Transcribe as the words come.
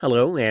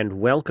Hello and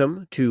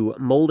welcome to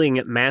Molding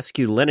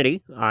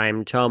Masculinity.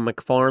 I'm Tom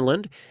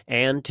McFarland,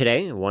 and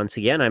today, once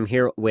again, I'm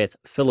here with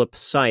Philip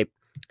Sipe,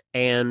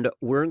 and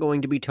we're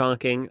going to be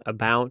talking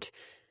about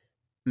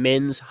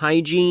men's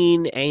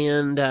hygiene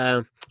and,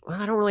 I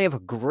don't really have a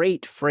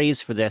great phrase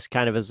for this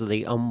kind of as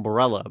the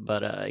umbrella,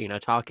 but,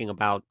 talking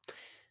about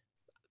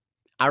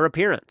our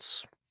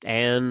appearance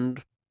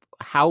and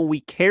how we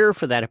care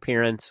for that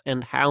appearance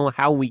and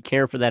how we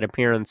care for that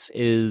appearance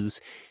is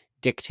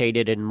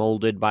dictated and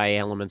molded by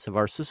elements of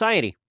our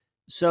society.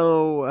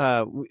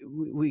 So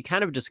we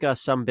kind of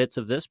discussed some bits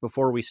of this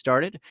before we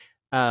started.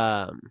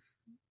 Um,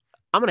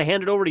 I'm going to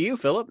hand it over to you,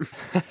 Philip.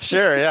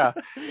 Sure, yeah.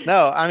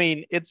 No, I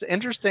mean, it's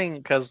interesting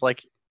because, a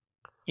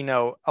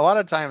lot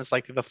of times,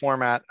 like the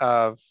format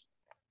of,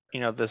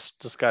 this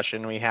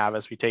discussion we have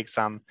is we take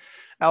some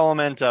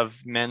element of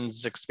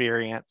men's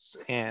experience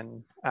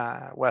in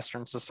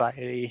Western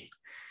society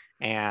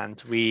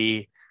and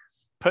we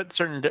put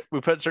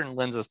certain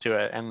lenses to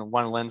it. And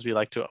one lens we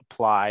like to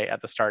apply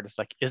at the start is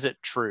like, is it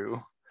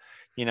true?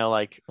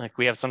 Like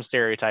we have some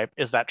stereotype.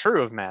 Is that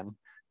true of men?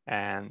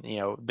 And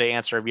the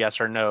answer of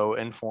yes or no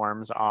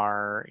informs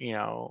our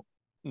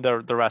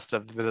the rest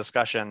of the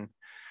discussion.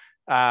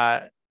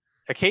 uh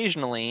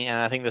Occasionally, and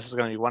I think this is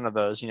going to be one of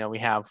those, we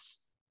have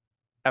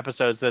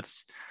episodes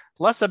that's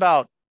less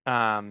about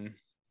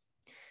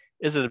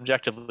is it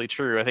objectively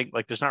true. I think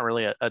like there's not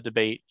really a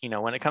debate,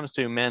 when it comes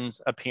to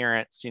men's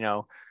appearance.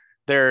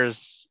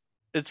 There's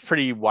It's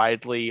pretty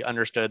widely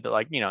understood that,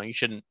 like, you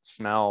shouldn't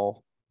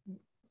smell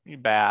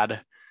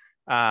bad,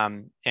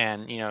 and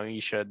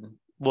you should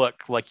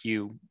look like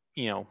you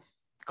know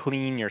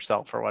clean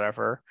yourself or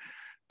whatever.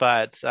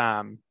 But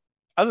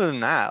other than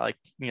that, like,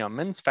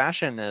 men's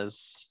fashion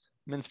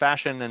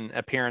and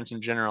appearance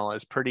in general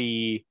is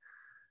pretty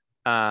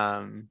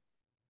um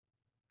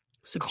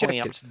Subjective.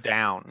 clamped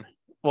down.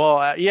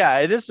 Well, yeah,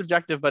 it is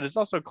subjective, but it's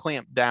also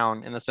clamped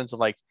down in the sense of,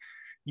 like,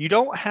 you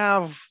don't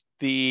have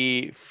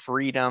the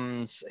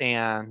freedoms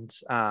and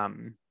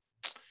um,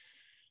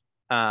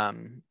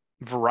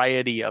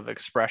 variety of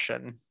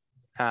expression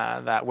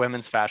that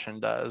women's fashion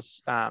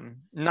does.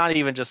 Not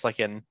even just like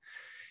in,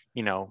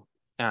 you know,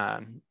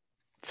 um,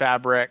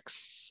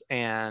 fabrics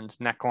and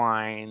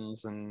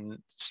necklines and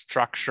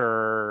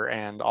structure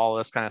and all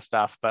this kind of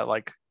stuff, but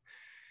like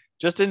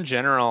just in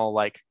general,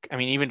 like, I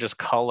mean, even just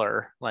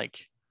color, like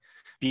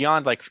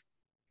beyond like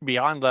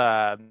beyond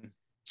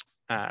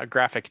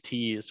graphic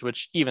tees,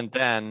 which even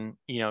then,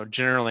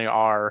 generally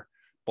are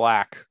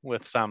black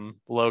with some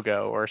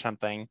logo or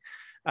something.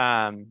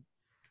 Um,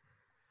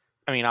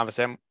 I mean,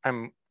 obviously,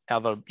 I'm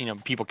although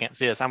people can't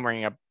see this, I'm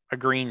wearing a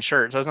green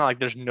shirt, so it's not like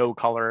there's no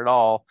color at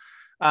all.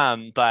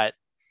 But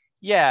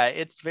yeah,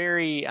 it's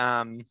very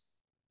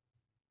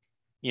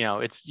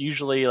it's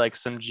usually like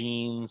some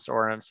jeans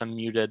or some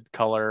muted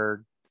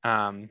color,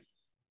 um,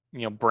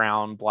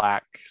 brown,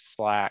 black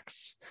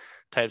slacks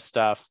type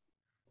stuff.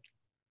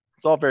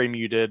 It's all very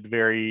muted,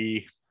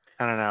 very,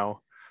 I don't know,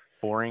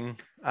 boring.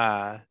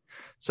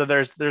 So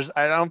there's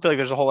I don't feel like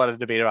there's a whole lot of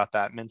debate about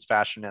that. Men's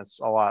fashion is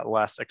a lot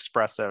less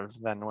expressive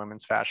than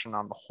women's fashion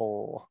on the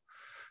whole.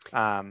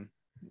 Um,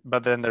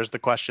 but then there's the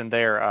question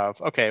there of,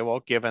 okay,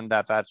 well, given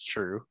that that's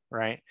true,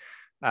 right?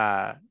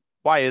 Uh,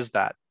 why is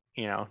that?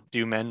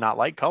 Do men not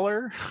like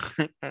color?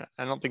 I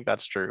don't think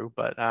that's true,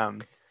 but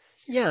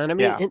Yeah, and I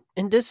mean, yeah.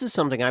 and this is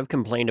something I've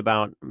complained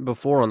about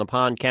before on the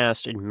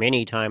podcast and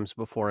many times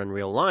before in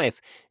real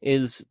life,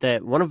 is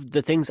that one of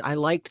the things I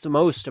liked the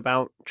most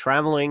about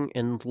traveling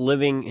and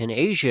living in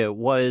Asia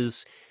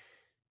was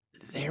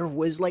there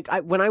was like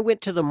when I went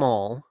to the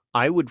mall,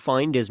 I would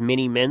find as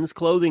many men's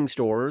clothing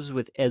stores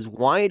with as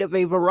wide of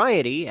a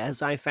variety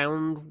as I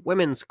found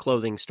women's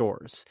clothing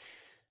stores.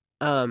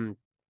 Um,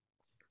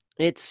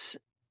 it's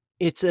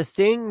it's a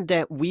thing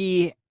that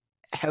we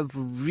have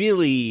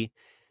really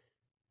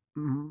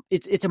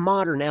it's a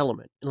modern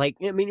element. Like,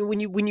 I mean, when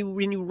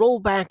you roll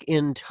back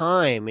in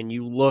time and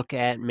you look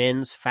at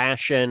men's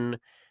fashion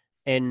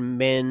and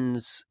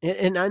men's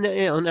and I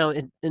know, now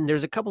and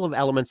there's a couple of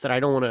elements that I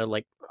don't want to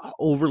like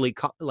overly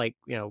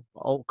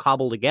all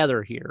cobble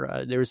together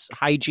here. There's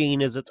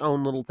hygiene as its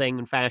own little thing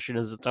and fashion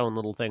as its own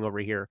little thing over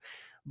here.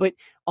 But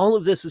all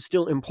of this is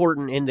still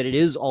important in that it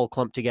is all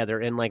clumped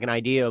together in like an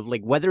idea of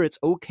like whether it's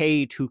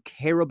okay to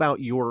care about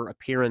your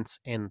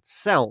appearance and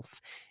self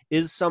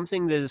is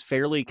something that is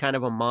fairly kind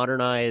of a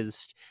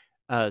modernized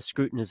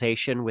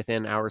scrutinization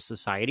within our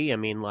society. I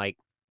mean, like,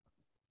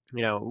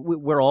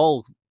 we're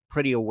all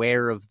pretty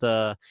aware of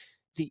the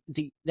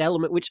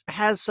element which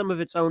has some of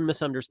its own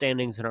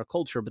misunderstandings in our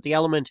culture, but the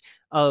element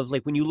of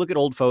like when you look at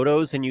old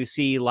photos and you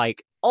see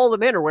like all the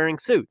men are wearing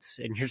suits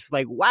and you're just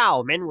like,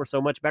 wow, men were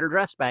so much better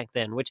dressed back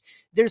then, which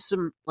there's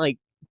some like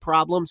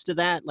problems to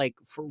that. Like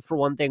for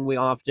one thing, we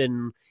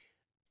often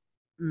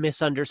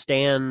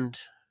misunderstand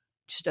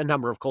just a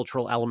number of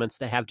cultural elements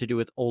that have to do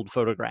with old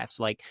photographs.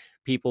 Like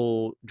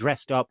people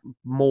dressed up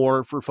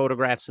more for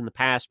photographs in the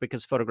past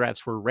because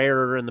photographs were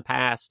rarer in the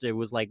past. It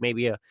was like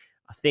maybe a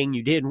thing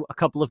you did a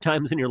couple of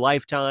times in your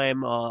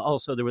lifetime.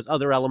 Also, there was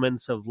other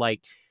elements of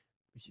like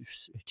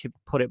to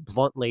put it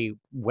bluntly,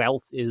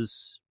 wealth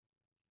is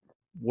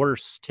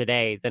worse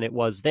today than it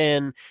was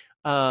then.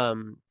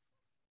 Um,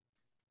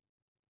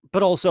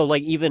 but also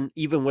like even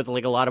with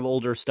like a lot of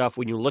older stuff,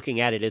 when you're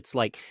looking at it, it's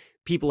like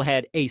people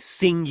had a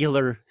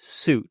singular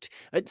suit.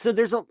 So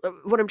there's a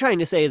what I'm trying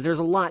to say is there's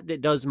a lot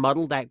that does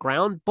muddle that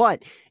ground,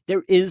 but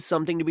there is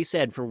something to be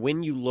said for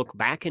when you look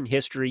back in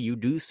history, you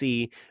do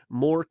see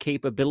more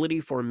capability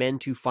for men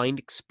to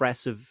find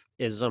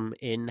expressivism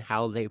in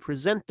how they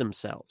present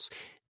themselves.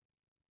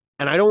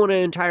 And I don't want to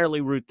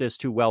entirely root this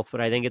to wealth,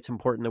 but I think it's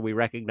important that we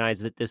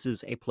recognize that this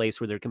is a place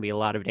where there can be a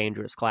lot of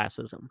dangerous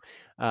classism.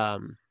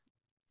 Um,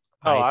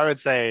 Oh, I I would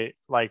say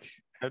like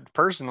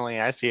personally,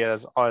 I see it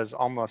as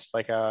almost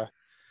like a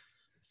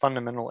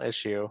fundamental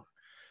issue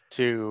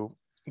to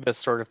this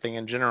sort of thing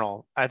in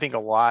general. I think a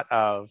lot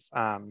of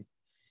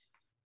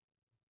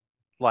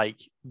like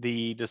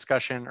the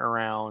discussion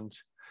around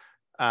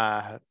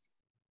uh,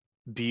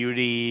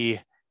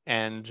 beauty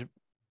and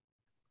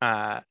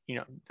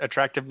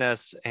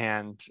attractiveness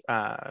and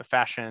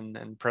fashion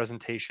and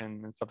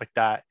presentation and stuff like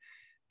that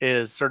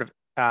is sort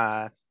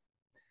of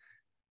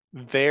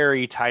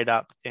very tied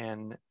up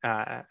in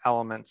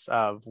elements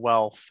of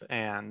wealth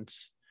and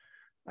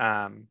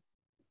um,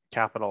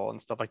 capital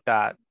and stuff like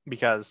that.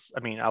 Because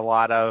I mean, a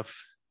lot of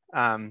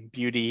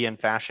beauty and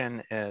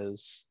fashion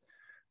is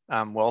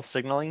wealth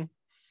signaling,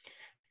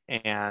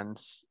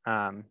 and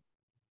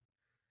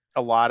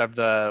a lot of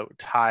the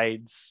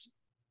tides,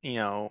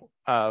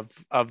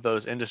 of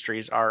those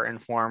industries are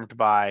informed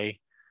by,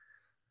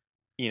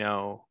 you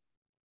know,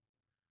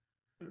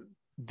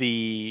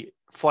 the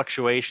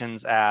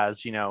fluctuations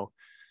as,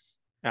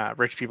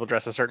 rich people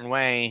dress a certain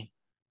way,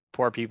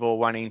 poor people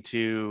wanting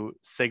to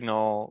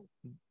signal,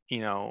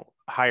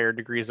 higher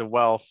degrees of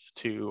wealth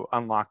to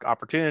unlock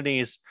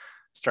opportunities,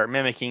 start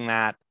mimicking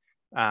that.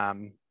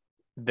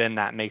 Then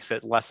that makes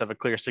it less of a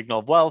clear signal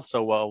of wealth.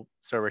 So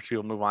rich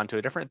people move on to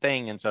a different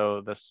thing, and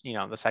so this,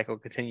 the cycle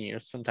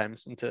continues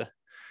sometimes into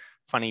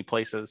funny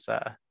places.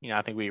 I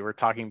think we were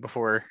talking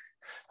before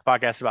the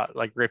podcast about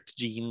like ripped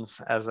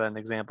jeans as an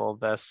example of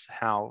this,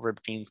 how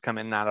ripped jeans come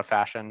in and out of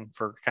fashion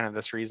for kind of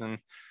this reason.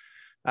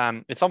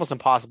 It's almost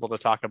impossible to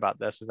talk about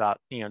this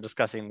without,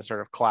 discussing the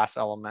sort of class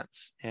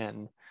elements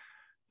in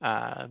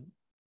uh,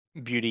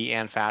 beauty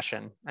and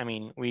fashion. I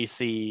mean, we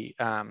see,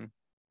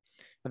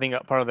 I think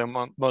part of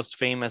the most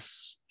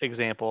famous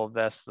example of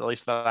this, at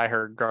least that I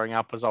heard growing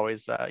up, was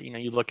always,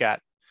 you look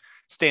at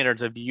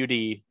standards of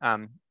beauty.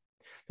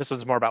 This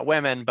was more about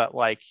women, but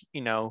like,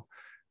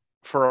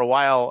 for a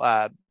while,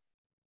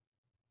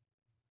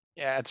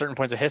 at certain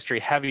points of history,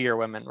 heavier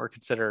women were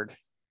considered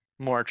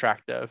more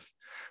attractive,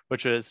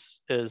 which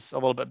is a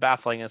little bit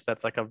baffling, as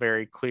that's like a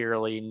very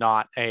clearly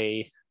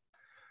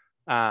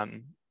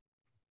um,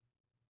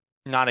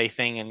 not a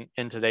thing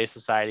in today's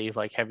society.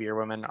 Like heavier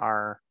women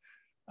are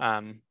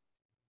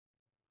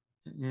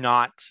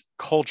not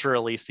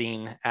culturally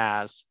seen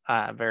as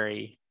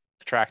very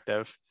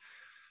attractive,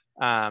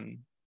 and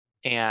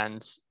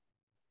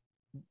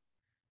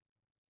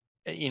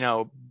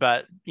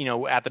but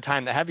at the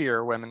time the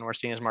heavier women were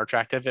seen as more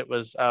attractive, it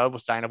was a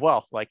sign of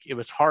wealth. Like it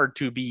was hard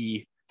to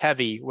be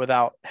heavy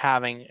without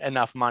having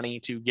enough money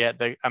to get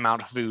the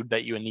amount of food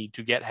that you would need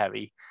to get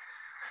heavy.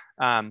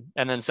 And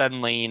then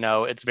suddenly,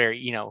 it's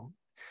very,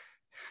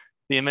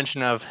 the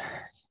invention of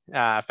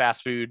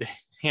fast food,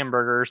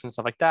 hamburgers and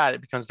stuff like that,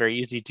 it becomes very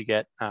easy to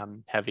get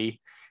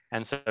heavy.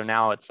 And so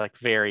now it's like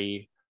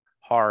very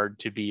hard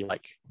to be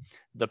like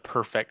the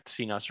perfect,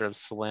 sort of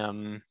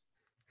slim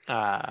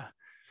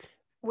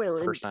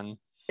well, person.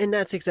 and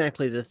that's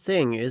exactly the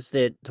thing, is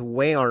that the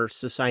way our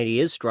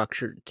society is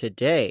structured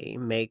today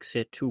makes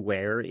it to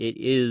where it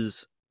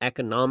is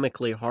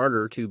economically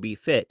harder to be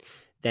fit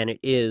than it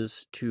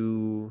is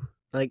to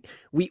like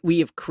we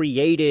have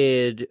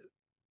created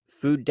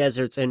food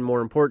deserts, and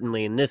more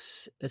importantly in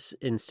this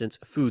instance,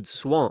 food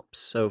swamps.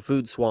 So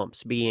food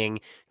swamps being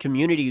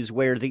communities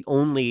where the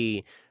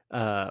only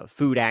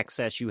food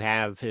access you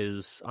have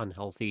is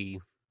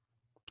unhealthy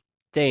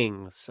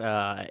things,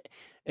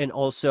 and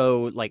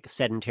also like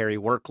sedentary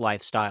work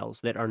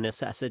lifestyles that are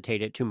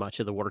necessitated to much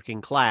of the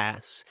working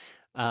class,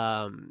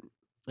 um,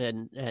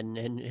 and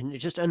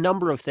just a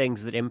number of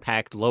things that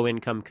impact low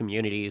income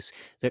communities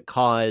that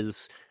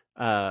cause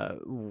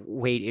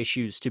weight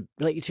issues to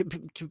like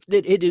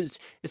that it is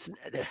it's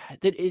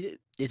that it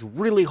is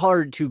really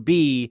hard to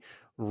be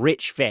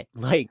rich fit,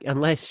 like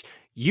unless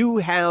you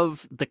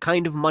have the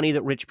kind of money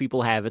that rich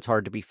people have, it's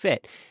hard to be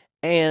fit,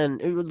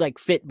 and it would like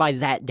fit by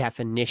that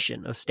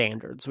definition of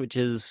standards, which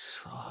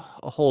is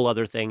a whole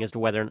other thing as to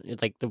whether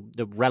like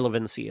the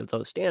relevancy of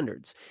those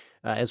standards,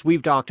 as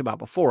we've talked about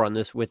before on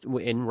this with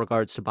in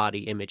regards to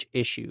body image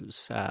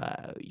issues,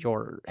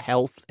 your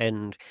health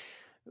and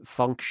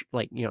function,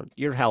 like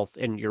your health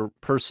and your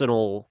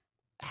personal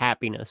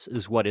happiness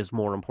is what is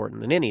more important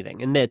than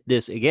anything. And that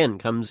this again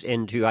comes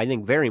into, I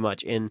think, very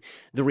much in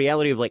the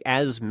reality of like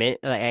as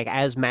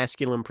as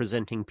masculine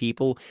presenting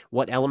people,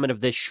 what element of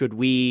this should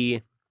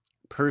we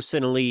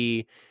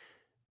personally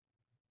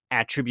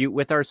attribute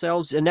with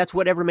ourselves, and that's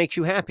whatever makes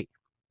you happy.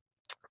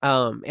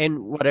 and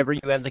whatever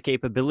you have the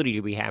capability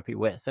to be happy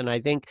with. And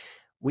I think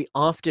we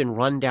often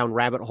run down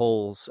rabbit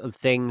holes of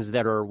things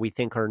that we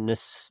think are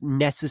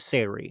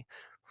necessary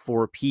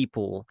for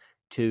people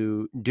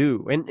to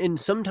do. And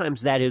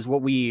sometimes that is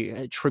what we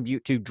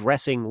attribute to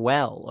dressing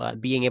well,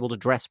 being able to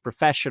dress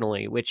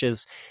professionally, which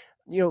is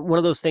one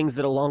of those things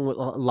that, along with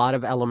a lot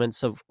of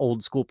elements of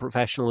old school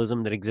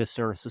professionalism that exists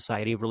in our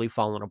society, have really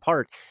fallen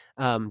apart.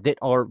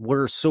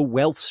 We're so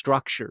wealth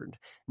structured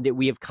that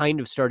we have kind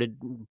of started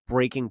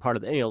breaking part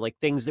of the, like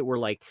things that were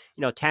like,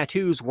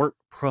 tattoos weren't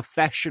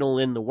professional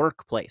in the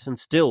workplace, and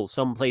still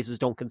some places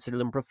don't consider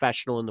them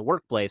professional in the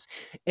workplace,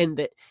 and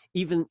that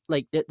even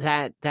like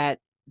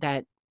that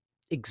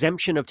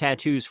exemption of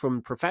tattoos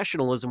from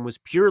professionalism was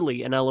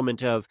purely an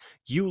element of,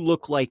 you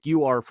look like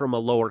you are from a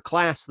lower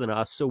class than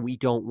us, so we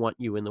don't want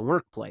you in the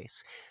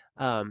workplace.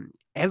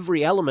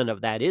 Every element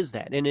of that is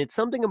that. And it's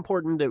something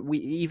important that we,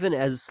 even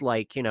as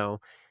like,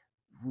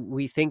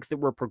 we think that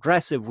we're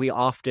progressive, we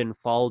often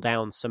fall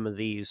down some of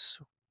these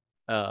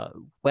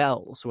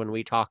wells when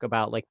we talk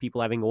about like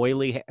people having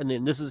oily,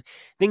 and this is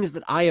things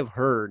that I have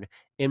heard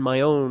in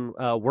my own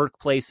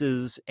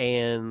workplaces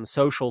and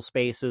social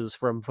spaces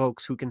from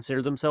folks who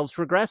consider themselves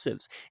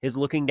progressives, is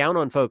looking down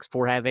on folks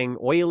for having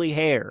oily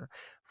hair,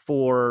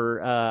 for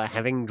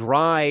having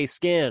dry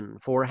skin,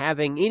 for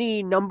having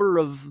any number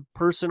of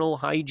personal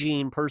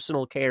hygiene,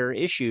 personal care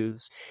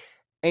issues.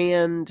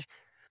 And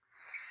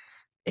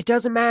it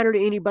doesn't matter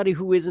to anybody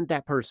who isn't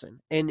that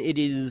person. And it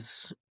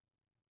is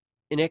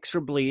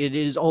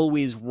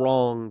always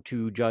wrong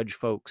to judge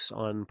folks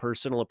on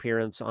personal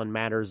appearance on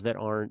matters that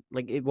aren't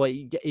like it. Well,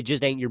 it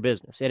just ain't your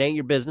business. It ain't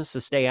your business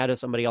to stay out of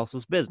somebody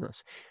else's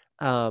business.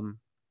 And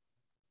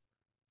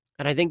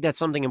I think that's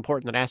something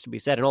important that has to be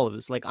said in all of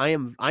this. Like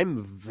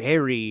I'm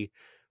very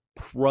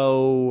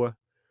pro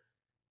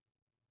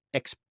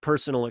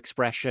personal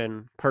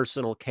expression,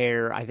 personal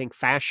care. I think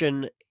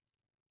fashion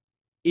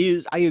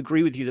is, I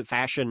agree with you that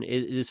fashion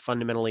is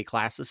fundamentally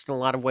classist in a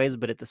lot of ways,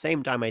 but at the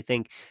same time, I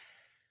think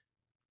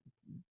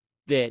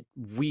that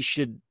we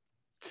should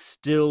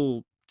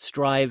still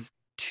strive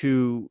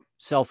to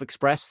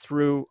self-express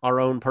through our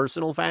own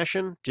personal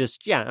fashion.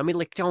 Just, yeah, I mean,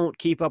 like, don't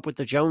keep up with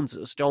the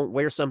Joneses. Don't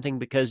wear something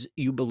because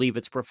you believe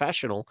it's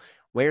professional.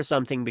 Wear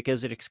something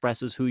because it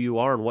expresses who you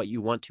are and what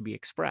you want to be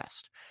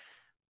expressed.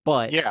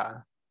 But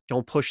Yeah.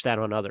 don't push that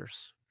on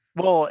others.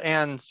 Well,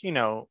 and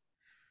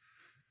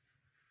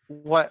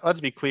let's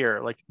be clear,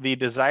 like the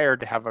desire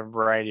to have a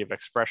variety of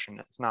expression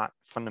is not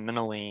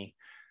fundamentally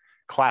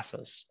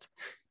classist.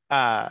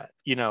 I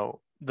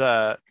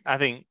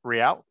think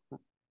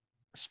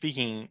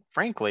speaking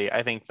frankly,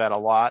 I think that a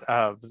lot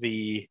of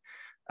the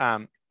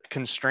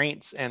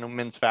constraints in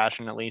men's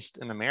fashion, at least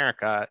in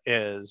America,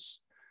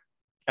 is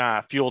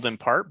fueled in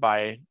part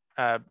by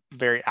a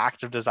very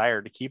active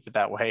desire to keep it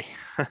that way.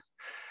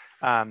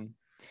 um,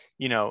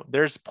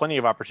 there's plenty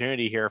of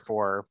opportunity here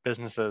for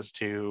businesses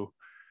to,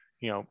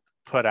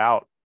 put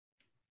out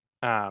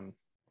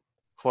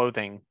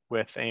clothing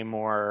with a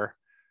more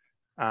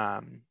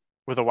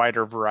with a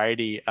wider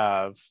variety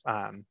of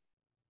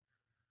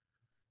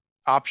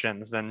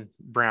options than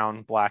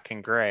brown, black,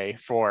 and gray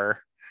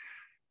for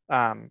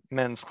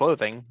men's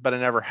clothing, but it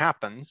never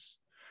happens.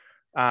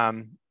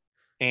 And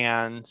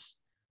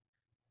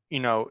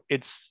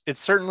it's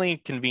certainly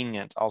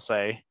convenient, I'll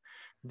say,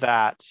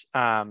 that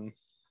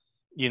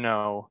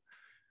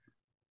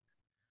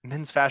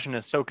men's fashion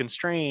is so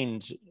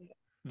constrained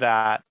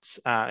that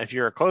if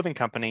you're a clothing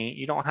company,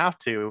 you don't have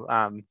to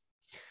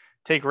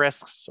take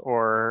risks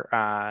or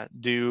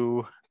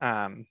do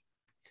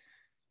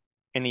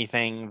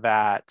anything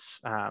that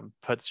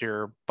puts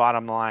your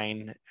bottom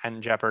line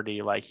in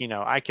jeopardy. Like,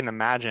 I can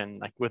imagine,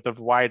 like, with the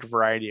wide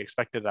variety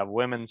expected of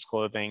women's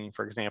clothing,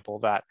 for example,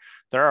 that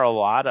there are a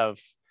lot of,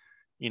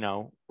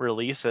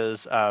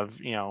 releases of,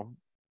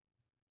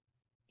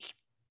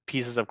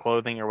 pieces of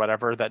clothing or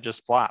whatever that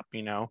just flop.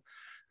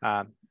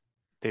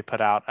 They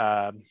put out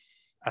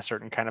a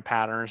certain kind of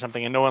pattern or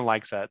something and no one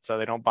likes it, so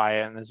they don't buy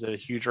it, and there's a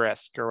huge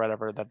risk or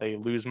whatever that they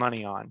lose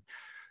money on.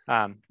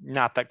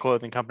 Not that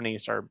clothing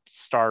companies are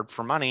starved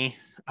for money,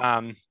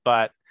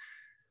 but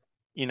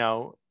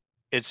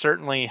it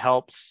certainly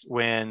helps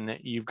when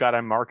you've got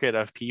a market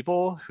of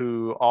people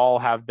who all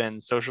have been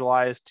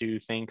socialized to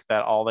think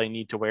that all they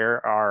need to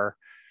wear are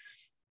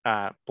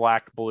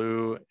black,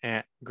 blue,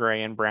 and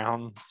gray and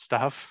brown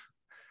stuff.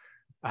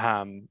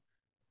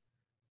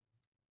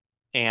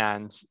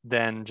 And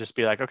then just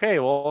be like, okay,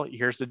 well,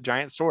 here's a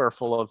giant store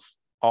full of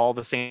all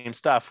the same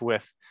stuff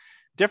with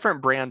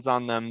different brands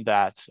on them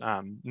that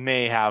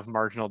may have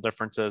marginal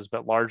differences,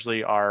 but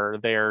largely are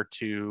there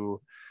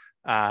to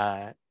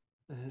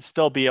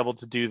still be able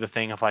to do the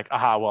thing of like,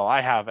 aha, well,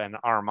 I have an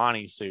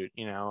Armani suit,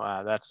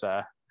 that's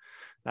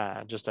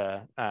just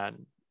a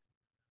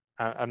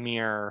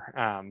mere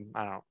I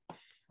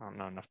don't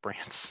know enough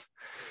brands.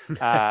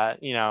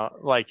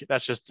 Like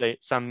that's just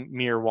some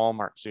mere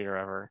Walmart suit or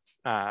whatever.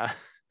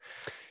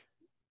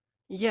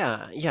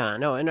 Yeah,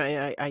 no, and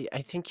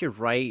I think you're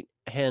right.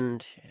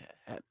 And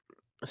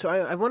so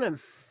I want to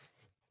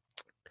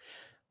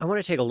I want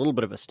to take a little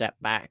bit of a step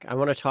back. I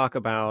want to talk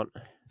about,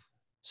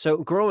 so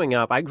growing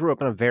up, I grew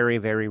up in a very,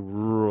 very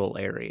rural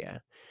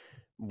area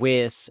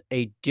with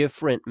a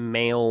different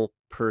male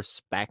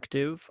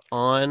perspective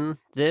on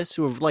this.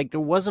 Of like,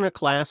 there wasn't a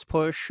class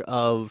push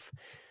of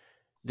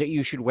that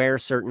you should wear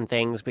certain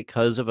things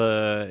because of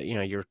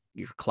your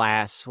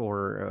class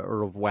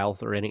or of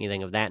wealth or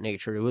anything of that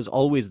nature. It was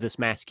always this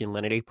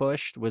masculinity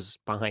push was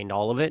behind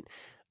all of it.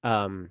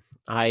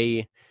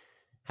 I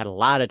had a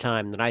lot of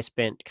time that I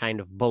spent kind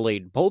of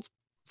bullied, both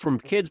from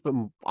kids, but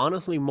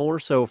honestly more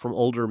so from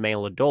older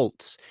male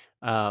adults,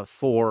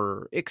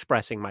 for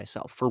expressing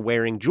myself, for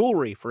wearing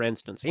jewelry, for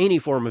instance, any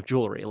form of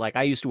jewelry. Like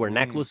I used to wear Mm.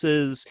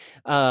 necklaces,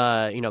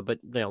 but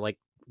like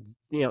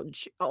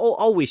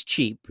always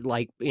cheap,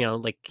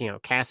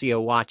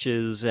 Casio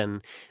watches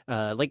and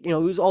it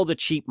was all the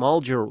cheap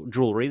mall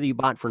jewelry that you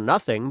bought for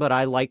nothing, but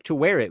I liked to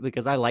wear it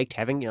because I liked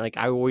having, like,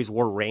 I always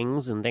wore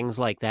rings and things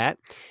like that.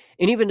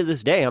 And even to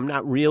this day, I'm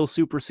not real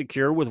super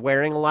secure with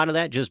wearing a lot of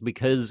that just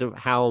because of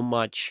how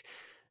much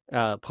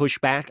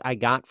pushback I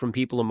got from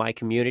people in my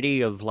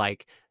community of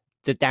like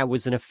that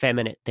was an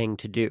effeminate thing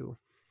to do,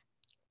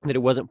 that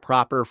it wasn't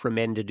proper for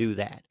men to do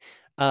that.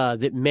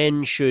 That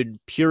men should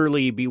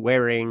purely be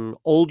wearing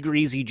old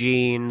greasy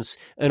jeans,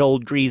 an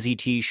old greasy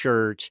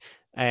t-shirt,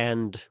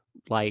 and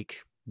like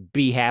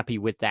be happy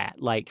with that.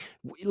 Like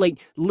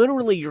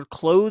literally your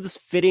clothes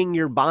fitting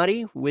your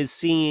body was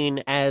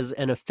seen as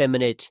an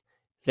effeminate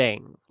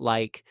thing.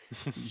 Like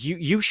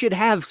you should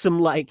have some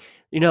like,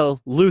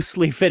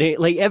 loosely fitting,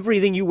 like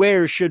everything you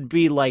wear should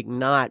be like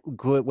not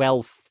good,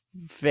 well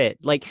fit.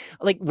 Like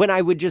when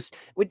I would just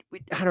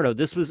I don't know,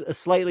 this was a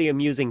slightly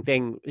amusing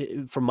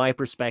thing from my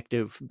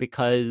perspective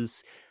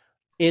because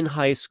in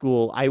high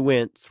school I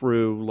went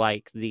through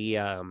like the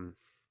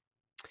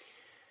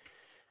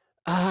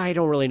I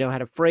don't really know how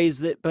to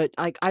phrase it, but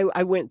like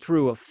I went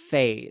through a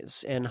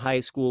phase in high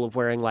school of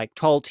wearing like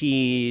tall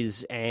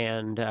tees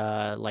and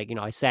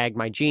I sagged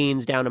my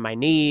jeans down to my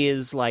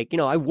knees. Like,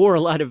 I wore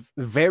a lot of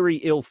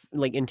very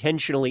like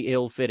intentionally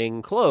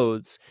ill-fitting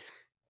clothes.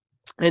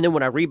 And then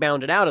when I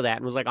rebounded out of that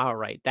and was like, all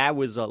right, that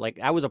was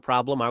a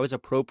problem. I was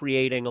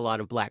appropriating a lot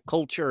of black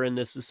culture, and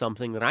this is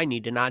something that I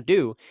need to not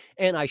do.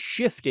 And I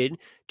shifted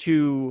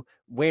to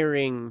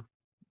wearing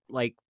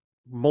like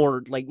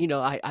more like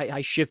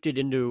I shifted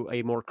into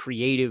a more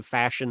creative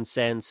fashion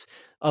sense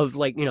of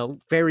like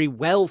very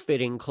well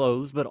fitting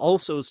clothes, but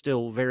also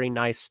still very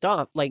nice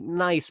stuff, like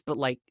nice, but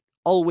like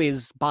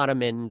always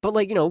bottom end, but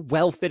like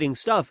well fitting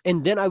stuff.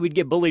 And then I would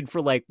get bullied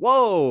for like,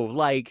 whoa,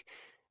 like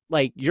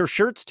your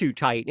shirt's too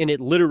tight, and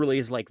it literally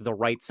is like the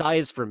right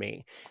size for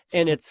me.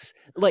 And it's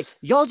like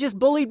y'all just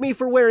bullied me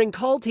for wearing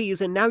tall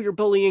tees and now you're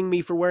bullying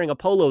me for wearing a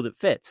polo that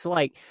fits.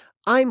 Like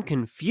I'm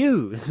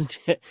confused.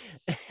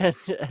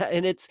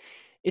 And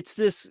it's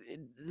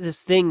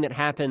this thing that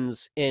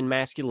happens in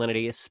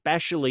masculinity,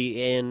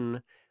 especially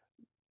in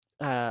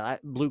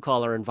blue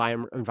collar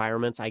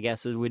environments. I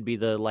guess it would be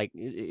the like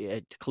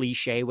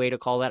cliche way to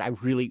call that. I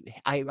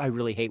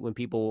really hate when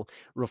people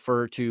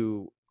refer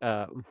to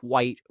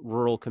white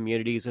rural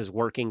communities as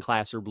working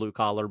class or blue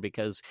collar,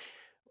 because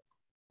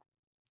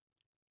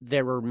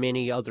there are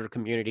many other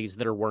communities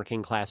that are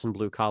working class and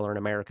blue collar in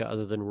America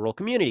other than rural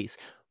communities.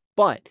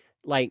 But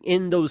like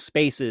in those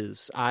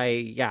spaces,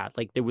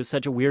 like there was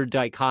such a weird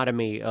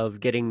dichotomy of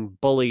getting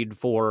bullied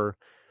for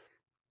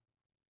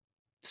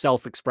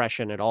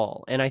self-expression at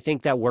all. And I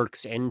think that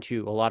works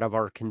into a lot of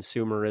our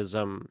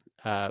consumerism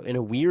in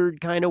a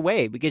weird kind of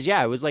way, because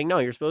it was like, no,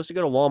 you're supposed to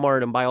go to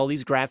Walmart and buy all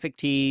these graphic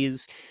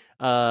tees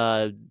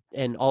uh,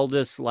 and all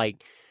this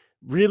like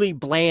really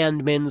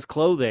bland men's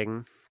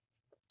clothing.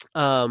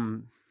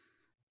 Um,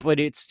 but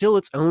it's still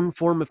its own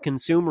form of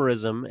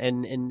consumerism,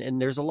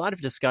 and there's a lot of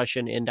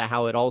discussion into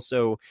how it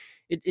also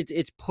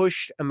it's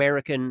pushed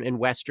American and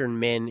Western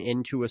men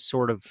into a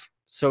sort of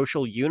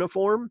social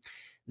uniform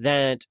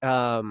that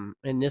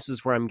and this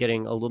is where I'm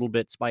getting a little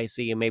bit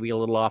spicy and maybe a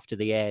little off to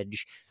the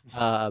edge.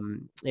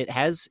 It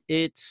has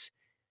its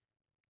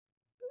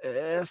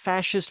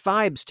fascist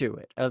vibes to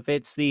it, of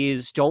it's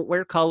these don't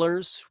wear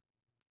colors,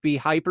 be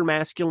hyper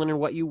masculine in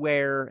what you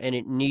wear, and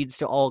it needs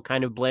to all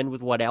kind of blend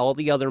with what all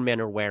the other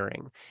men are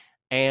wearing.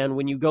 And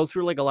when you go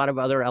through like a lot of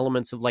other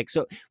elements of like,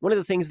 so one of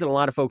the things that a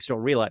lot of folks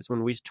don't realize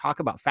when we talk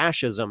about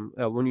fascism,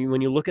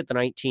 when you look at the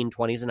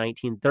 1920s and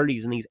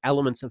 1930s and these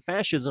elements of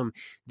fascism,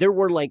 there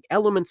were like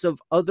elements of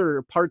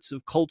other parts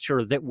of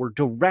culture that were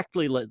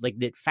directly like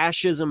that.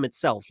 Fascism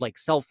itself, like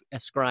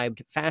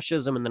self-ascribed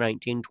fascism in the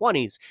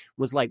 1920s,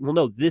 was like, well,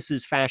 no, this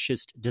is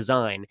fascist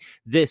design.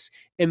 This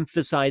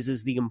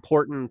emphasizes the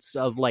importance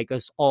of like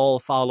us all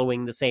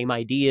following the same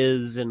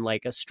ideas and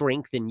like a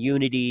strength and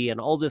unity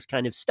and all this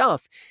kind of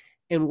stuff.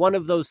 And one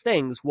of those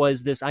things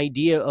was this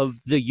idea of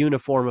the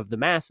uniform of the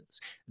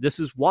masses. This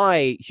is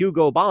why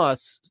Hugo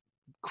Boss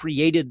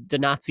created the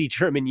Nazi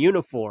German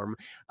uniform.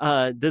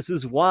 This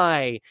is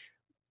why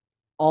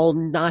all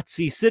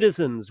Nazi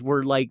citizens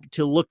were like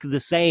to look the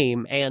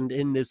same and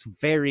in this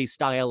very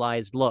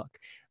stylized look.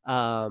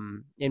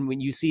 And when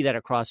you see that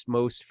across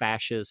most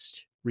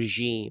fascist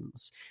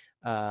regimes,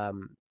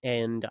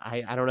 And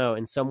I don't know.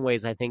 In some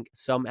ways, I think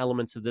some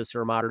elements of this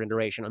are a modern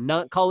iteration. I'm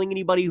not calling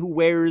anybody who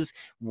wears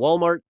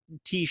Walmart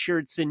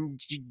t-shirts and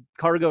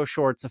cargo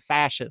shorts a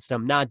fascist.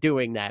 I'm not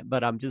doing that,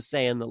 but I'm just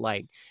saying that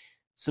like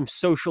some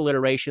social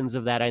iterations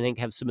of that I think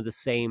have some of the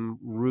same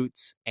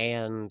roots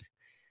and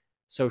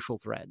social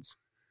threads.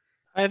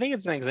 I think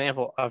it's an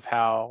example of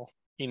how,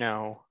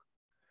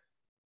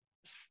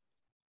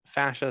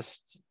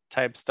 fascist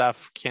type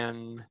stuff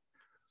can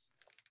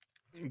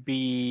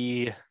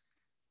be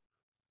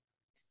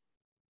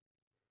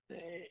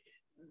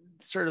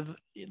sort of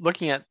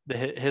looking at the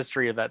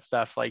history of that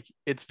stuff. Like,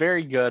 it's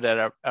very good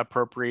at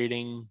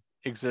appropriating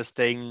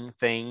existing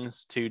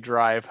things to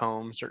drive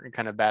home certain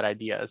kind of bad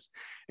ideas.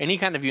 Any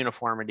kind of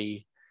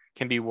uniformity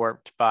can be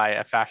warped by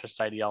a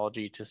fascist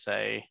ideology to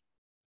say,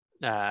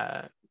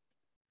 uh,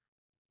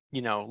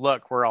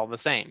 look, we're all the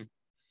same.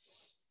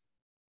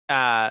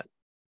 I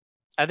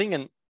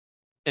think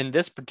in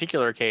this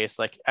particular case,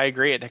 like, I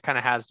agree, it kind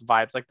of has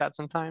vibes like that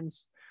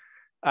sometimes.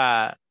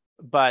 Uh,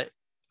 but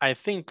I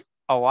think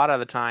a lot of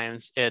the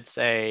times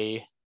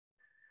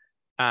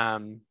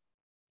um,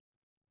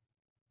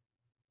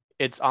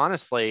 it's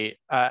honestly,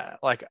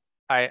 I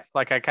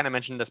kind of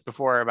mentioned this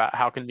before about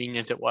how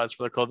convenient it was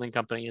for the clothing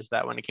companies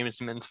that when it came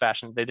to men's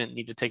fashion, they didn't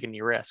need to take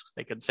any risks.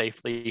 They could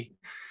safely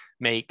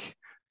make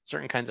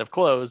certain kinds of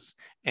clothes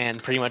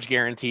and pretty much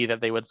guarantee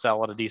that they would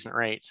sell at a decent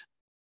rate.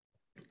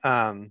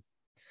 Um,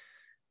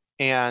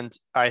 and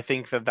I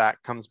think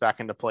that comes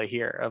back into play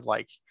here of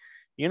like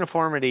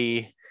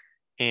uniformity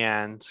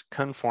and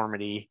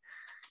conformity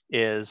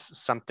is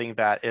something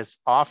that is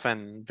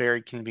often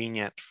very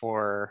convenient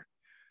for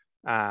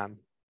um,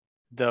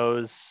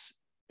 those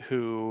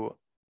who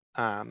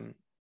own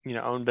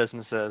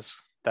businesses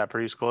that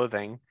produce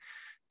clothing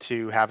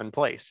to have in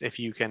place. If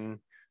you can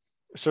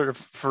sort of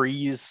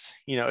freeze,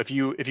 if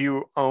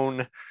you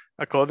own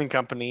a clothing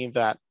company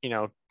that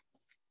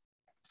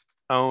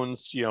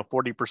owns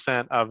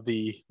 40% of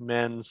the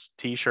men's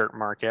t-shirt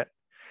market,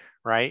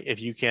 right? If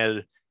you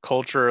can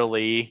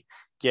culturally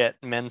get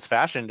men's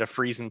fashion to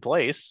freeze in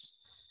place,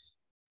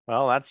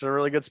 well, that's a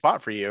really good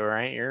spot for you,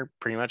 right? You're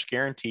pretty much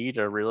guaranteed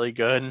a really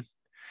good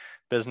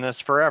business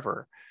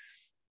forever.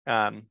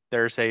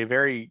 There's a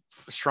very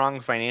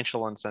strong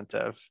financial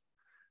incentive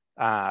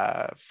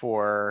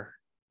for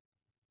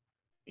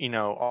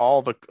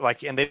all the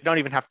like, and they don't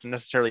even have to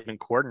necessarily even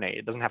coordinate.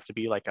 It doesn't have to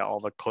be like all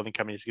the clothing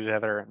companies get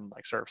together and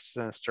like sort of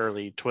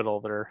sinisterly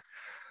twiddle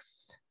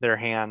their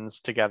hands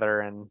together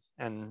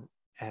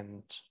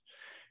and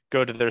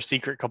go to their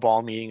secret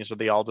cabal meetings where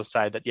they all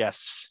decide that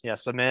yes,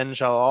 the men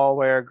shall all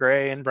wear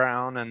gray and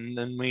brown, and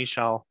then we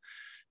shall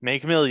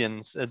make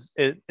millions.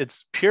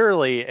 It's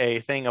purely a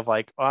thing of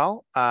like,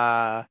 well,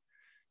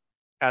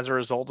 as a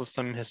result of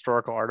some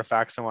historical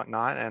artifacts and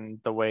whatnot, and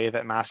the way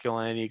that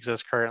masculinity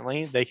exists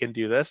currently, they can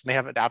do this, and they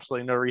have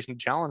absolutely no reason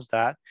to challenge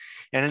that.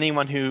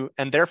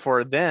 And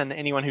therefore, then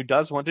anyone who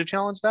does want to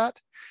challenge that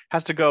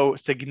has to go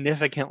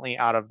significantly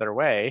out of their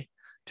way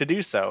to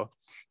do so.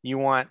 You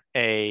want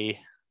a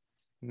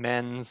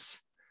men's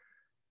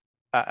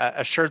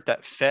a shirt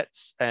that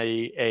fits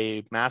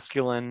a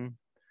masculine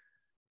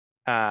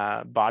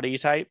body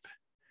type,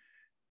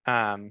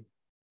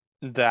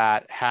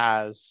 that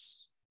has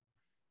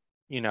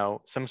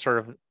some sort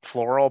of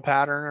floral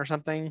pattern or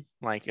something.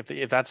 Like,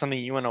 if that's something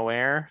you want to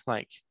wear,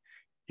 like,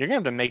 you're gonna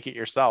have to make it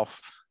yourself,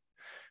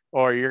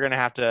 or you're gonna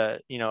have to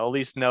at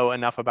least know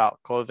enough about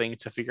clothing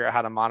to figure out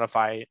how to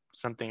modify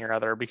something or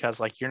other, because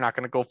like you're not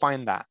gonna go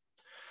find that.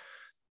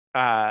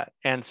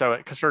 And so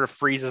it sort of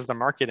freezes the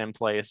market in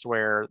place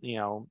where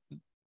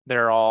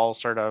they're all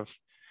sort of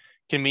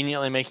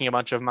conveniently making a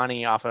bunch of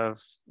money off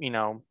of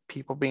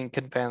people being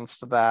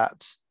convinced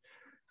that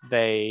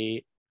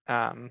they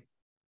are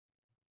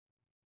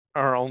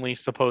only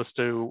supposed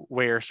to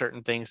wear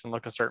certain things and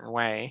look a certain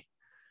way.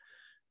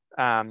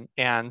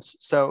 And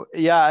so,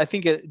 yeah, I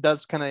think it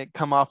does kind of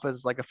come off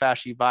as like a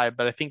fashy vibe,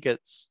 but I think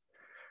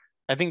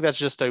that's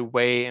just a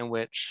way in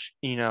which,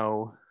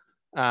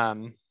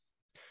 um,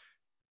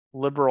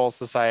 liberal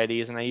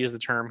societies, and I use the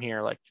term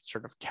here like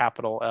sort of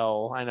capital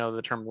L. I know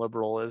the term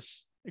liberal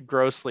is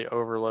grossly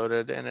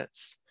overloaded in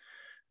its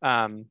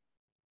um,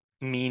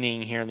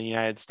 meaning here in the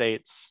United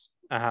States,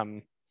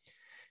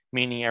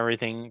 meaning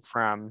everything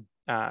from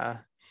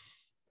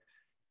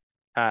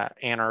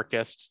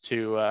anarchist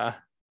to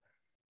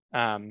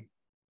um,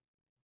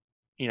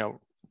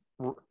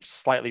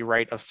 slightly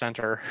right of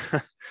center,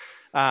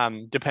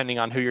 depending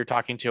on who you're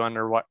talking to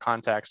under what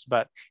context.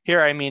 But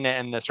here I mean it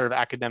in the sort of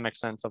academic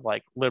sense of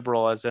like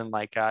liberal as in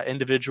like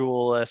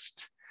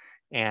individualist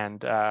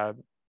and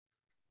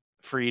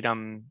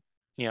freedom,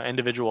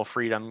 individual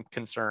freedom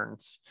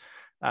concerns.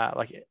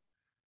 Like,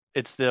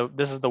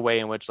 this is the way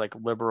in which like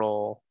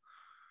liberal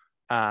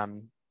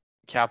um,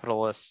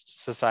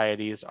 capitalist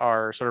societies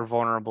are sort of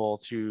vulnerable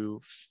to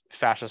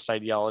fascist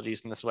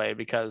ideologies in this way,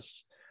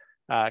 because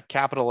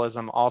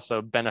capitalism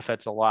also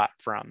benefits a lot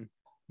from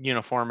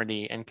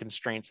uniformity and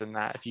constraints in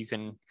that. If you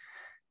can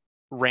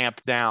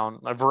ramp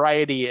down, a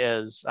variety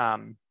is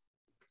a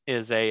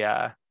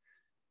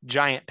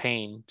giant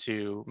pain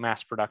to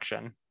mass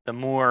production. The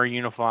more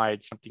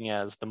unified something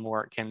is, the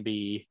more it can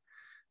be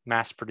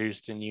mass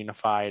produced and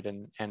unified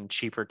and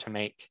cheaper to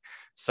make.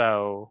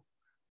 So,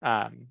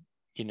 um,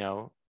 you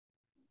know,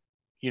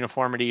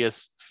 uniformity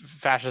is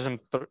fascism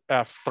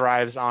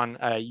thrives on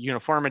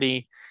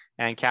uniformity,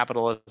 and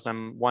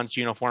capitalism wants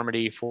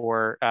uniformity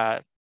for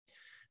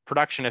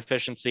production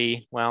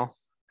efficiency. Well,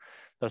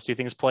 those two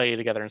things play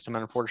together in some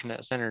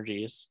unfortunate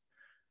synergies.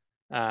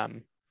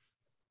 Um,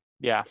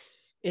 yeah.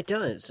 It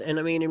does. And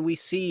I mean, and we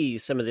see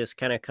some of this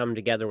kind of come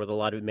together with a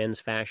lot of men's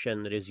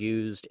fashion that is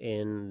used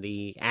in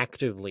the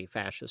actively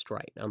fascist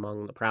right.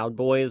 Among the Proud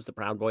Boys, the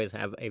Proud Boys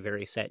have a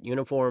very set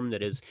uniform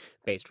that is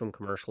based from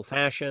commercial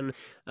fashion.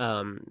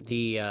 It's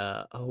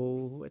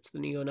the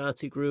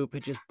neo-Nazi group.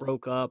 It just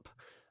broke up.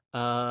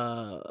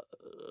 Uh,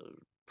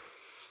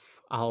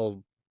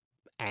 I'll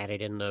add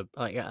it in the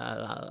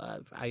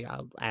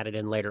I'll add it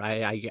in later.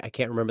 I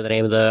can't remember the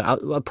name of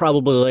the.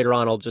 Probably later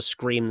on I'll just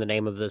scream the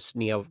name of this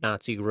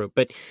neo-Nazi group.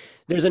 But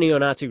there's a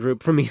neo-Nazi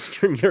group from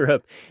Eastern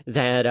Europe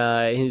that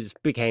has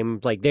became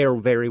like they're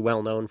very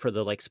well known for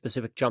the like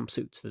specific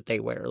jumpsuits that they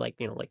wear, like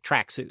like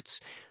tracksuits.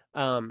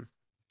 Adam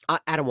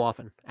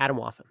Waffen,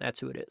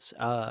 that's who it is.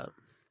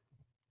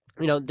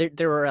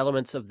 There are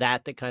elements of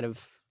that that kind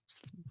of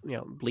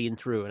bleed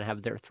through and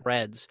have their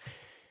threads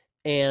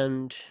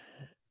and.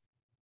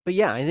 But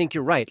yeah, I think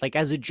you're right. Like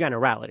as a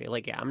generality,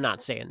 like yeah, I'm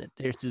not saying that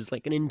this is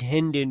like an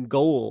intended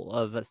goal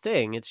of a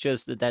thing. It's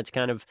just that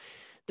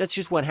that's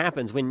just what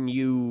happens when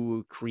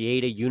you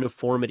create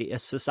a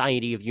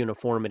society of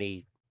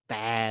uniformity.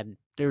 There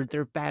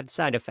are bad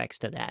side effects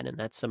to that, and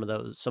that's some of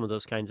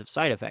those kinds of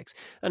side effects.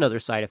 Another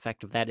side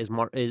effect of that is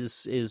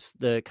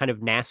the kind of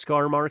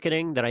NASCAR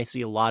marketing that I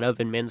see a lot of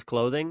in men's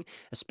clothing,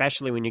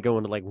 especially when you go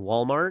into like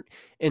Walmart,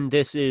 and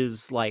this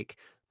is like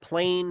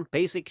plain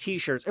basic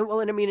t-shirts and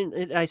I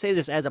mean I say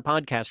this as a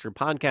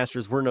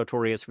podcasters were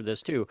notorious for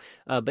this too,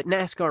 but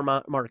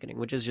NASCAR marketing,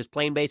 which is just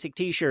plain basic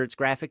t-shirts,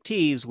 graphic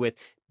tees with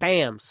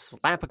bam,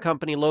 slap a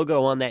company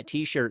logo on that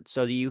t-shirt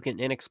so that you can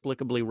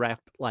inexplicably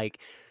wrap like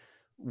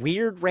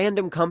weird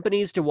random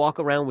companies to walk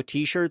around with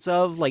t-shirts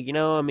of, like,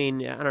 I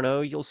mean, I don't know,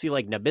 you'll see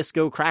like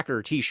Nabisco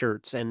cracker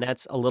t-shirts and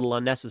that's a little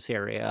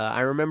unnecessary. I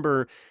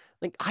remember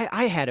like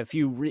I had a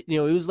few, it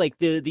was like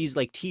these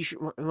like t-shirt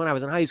when I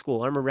was in high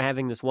school. I remember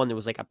having this one that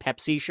was like a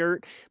Pepsi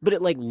shirt, but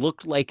it like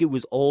looked like it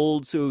was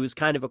old, so it was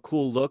kind of a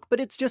cool look,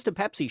 but it's just a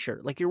Pepsi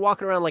shirt. Like you're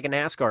walking around like a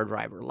NASCAR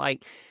driver.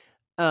 Like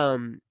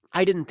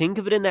I didn't think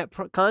of it in that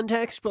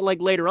context, but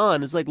like later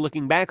on, it's like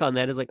looking back on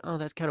that is like, oh,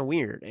 that's kind of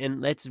weird,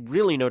 and that's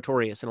really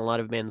notorious in a lot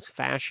of men's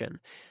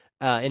fashion.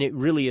 And it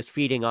really is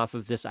feeding off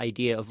of this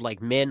idea of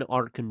like men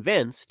are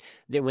convinced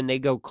that when they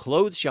go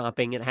clothes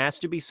shopping, it has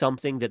to be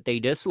something that they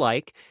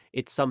dislike.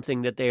 It's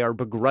something that they are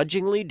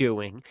begrudgingly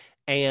doing,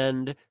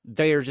 and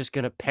they are just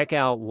going to pick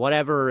out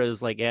whatever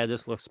is like, yeah,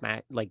 this looks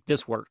like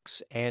this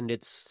works, and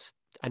it's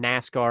a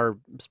NASCAR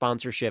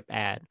sponsorship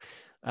ad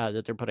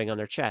that they're putting on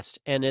their chest,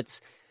 and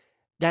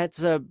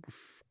that's a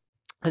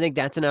I think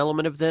that's an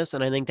element of this,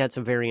 and I think that's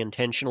a very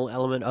intentional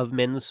element of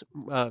men's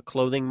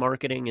clothing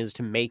marketing is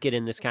to make it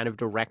in this kind of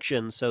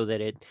direction so that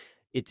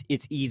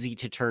it's easy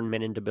to turn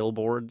men into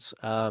billboards.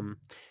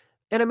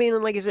 And I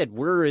mean, like I said,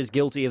 we're as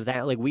guilty of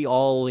that. Like we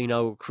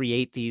all,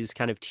 create these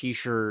kind of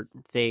T-shirt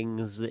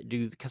things that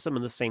do some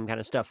of the same kind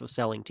of stuff of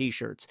selling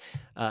T-shirts.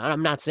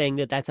 I'm not saying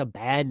that that's a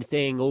bad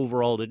thing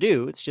overall to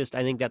do. It's just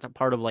I think that's a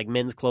part of like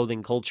men's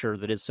clothing culture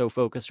that is so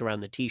focused around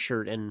the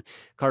T-shirt and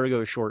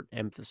cargo short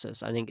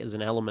emphasis. I think is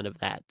an element of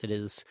that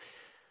is,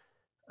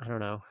 I don't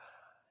know,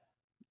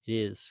 it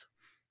is.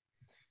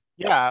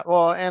 Yeah.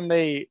 Well, and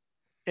it,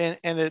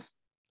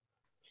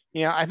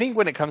 I think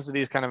when it comes to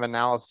these kind of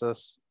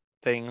analysis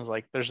things,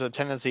 like there's a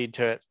tendency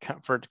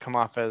for it to come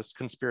off as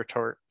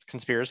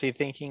conspiracy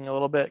thinking a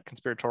little bit,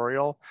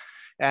 conspiratorial.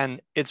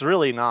 And it's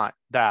really not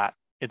that.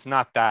 It's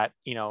not that,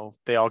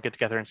 they all get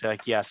together and say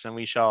like, yes, and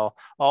we shall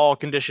all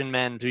condition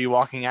men to be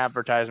walking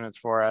advertisements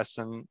for us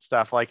and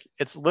stuff. Like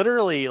it's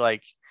literally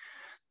like,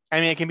 I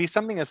mean, it can be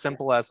something as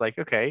simple as like,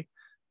 okay,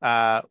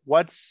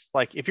 what's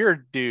like if you're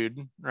a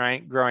dude,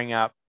 right, growing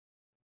up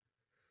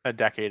a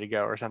decade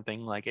ago or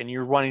something like, and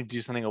you're wanting to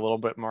do something a little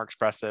bit more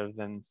expressive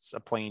than a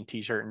plain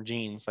t-shirt and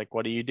jeans, like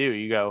what do?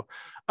 You go,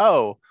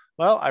 oh,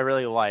 well, I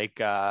really like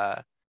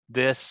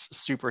this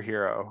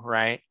superhero,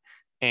 right?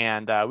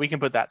 And we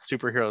can put that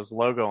superhero's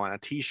logo on a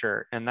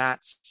t-shirt, and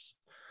that's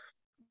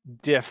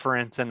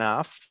different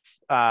enough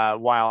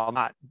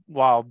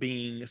while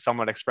being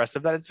somewhat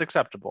expressive that it's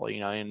acceptable,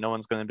 and no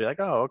one's going to be like,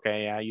 oh,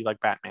 okay, yeah, you like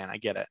Batman, I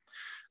get it.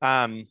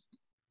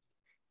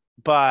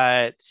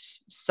 But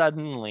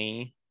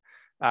suddenly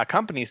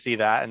companies see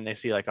that and they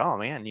see like, oh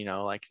man,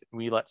 like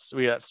we let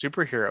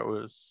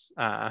superheroes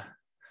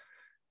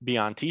be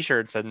on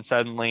t-shirts, and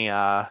suddenly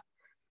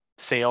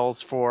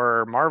sales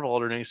for Marvel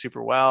are doing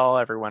super well.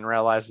 Everyone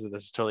realizes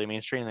this is totally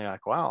mainstream. They're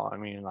like, well, I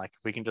mean, like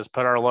if we can just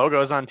put our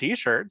logos on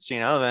t-shirts,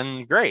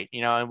 then great.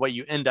 And what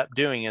you end up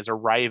doing is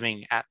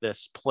arriving at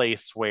this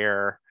place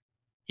where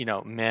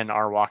men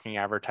are walking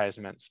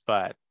advertisements,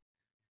 but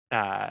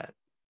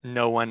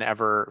no one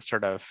ever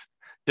sort of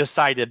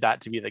decided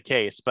that to be the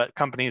case, but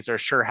companies are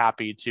sure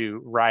happy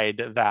to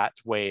ride that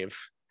wave,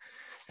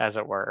 as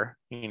it were,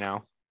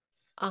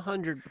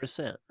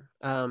 100%.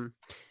 Um,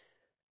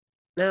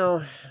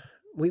 Now,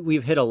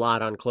 we've hit a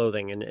lot on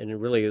clothing,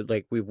 and really,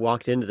 like, we've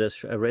walked into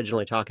this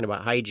originally talking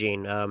about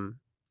hygiene.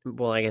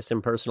 Well, I guess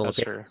in personal That's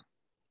true. appearance.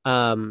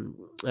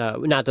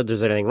 Not that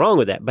there's anything wrong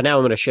with that, but now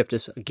I'm going to shift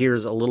us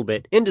gears a little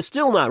bit into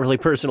still not really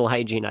personal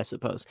hygiene, I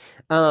suppose.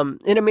 And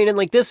I mean, and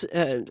like this,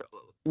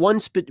 one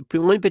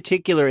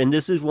particular, and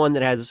this is one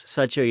that has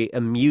such a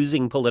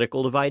amusing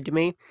political divide to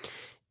me,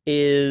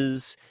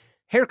 is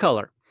hair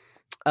color.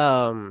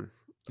 Um,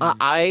 Mm.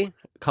 I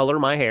color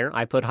my hair.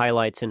 I put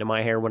highlights into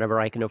my hair whenever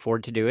I can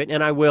afford to do it,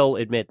 and I will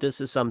admit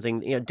this is something,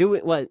 do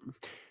it what.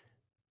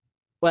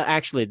 Well,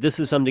 actually, this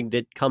is something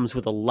that comes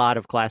with a lot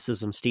of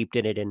classism steeped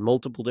in it in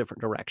multiple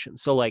different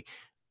directions. So, like,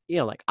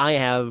 like I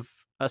have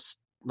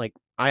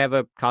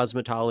a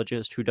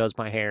cosmetologist who does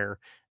my hair,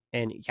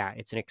 and yeah,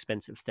 it's an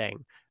expensive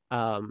thing.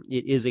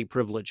 It is a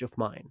privilege of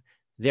mine.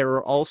 There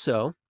are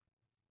also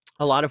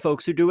a lot of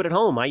folks who do it at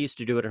home. I used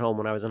to do it at home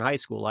when I was in high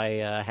school.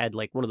 I had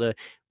like one of the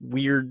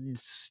weird,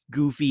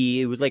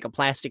 goofy. It was like a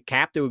plastic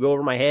cap that would go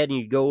over my head, and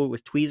you'd go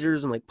with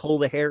tweezers and like pull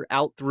the hair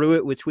out through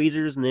it with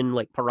tweezers, and then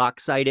like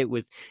peroxide it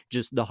with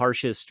just the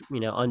harshest,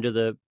 under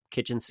the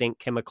kitchen sink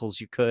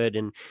chemicals you could,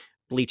 and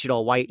bleach it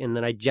all white, and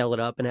then I gel it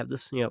up and have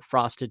this,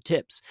 frosted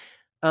tips.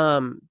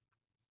 Um,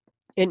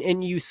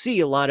 and you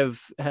see a lot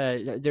of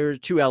there are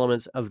two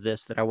elements of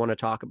this that I want to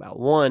talk about.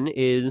 One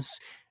is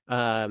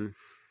um,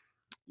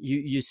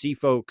 you see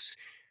folks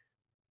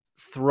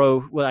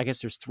well, I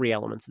guess there's three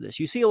elements of this.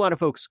 You see a lot of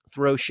folks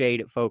throw shade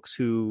at folks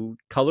who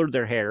colored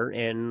their hair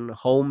in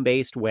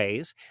home-based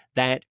ways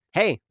that,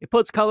 hey, it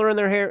puts color in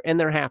their hair and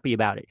they're happy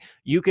about it.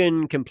 You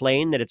can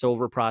complain that it's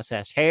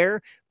over-processed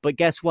hair, but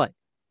guess what?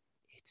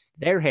 It's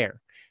their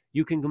hair.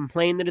 You can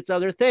complain that it's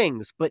other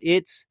things, but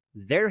it's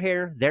their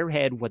hair, their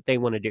head, what they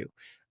want to do.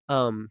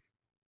 Um,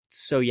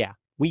 so yeah,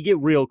 we get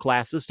real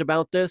classist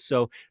about this.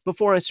 So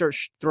before I start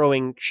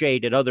throwing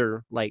shade at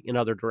other, like, in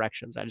other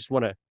directions, I just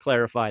want to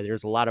clarify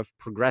there's a lot of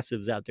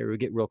progressives out there who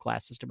get real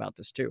classist about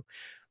this too.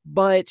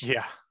 But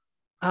Yeah.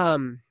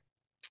 um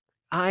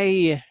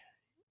I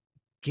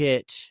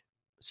get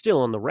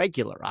still on the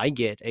regular. I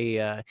get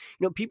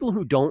people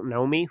who don't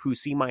know me, who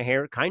see my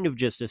hair, kind of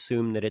just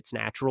assume that it's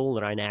natural,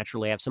 that I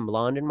naturally have some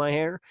blonde in my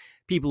hair.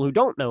 People who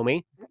don't know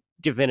me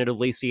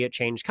definitively see it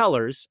change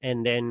colors,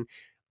 and then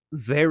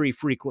very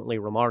frequently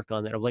remark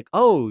on that of like,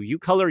 oh, you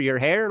color your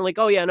hair? And like,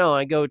 oh yeah, no,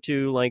 I go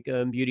to like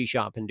a beauty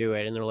shop and do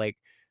it. And they're like,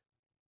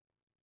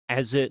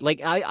 as it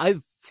like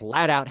I've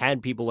flat out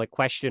had people like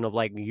question of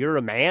like, you're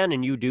a man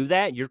and you do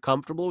that, you're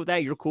comfortable with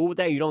that, you're cool with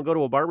that, you don't go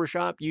to a barber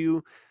shop,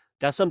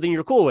 that's something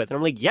you're cool with. And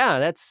I'm like,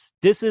 yeah,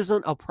 this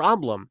isn't a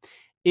problem.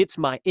 It's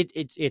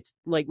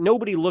like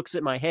nobody looks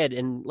at my head,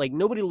 and like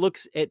nobody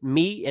looks at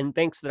me and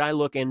thinks that I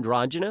look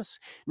androgynous.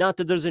 Not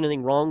that there's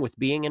anything wrong with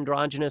being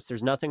androgynous.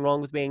 There's nothing wrong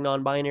with being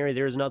non-binary.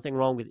 There's nothing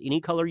wrong with any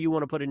color you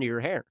want to put into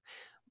your hair.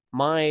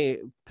 My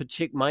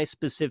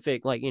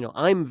specific, like,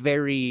 I'm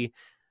very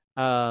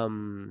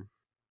um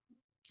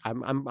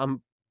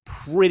I'm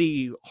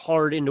pretty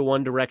hard into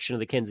one direction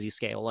of the Kinsey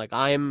scale. Like,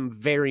 I'm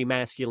very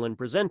masculine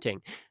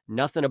presenting.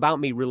 Nothing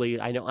about me really,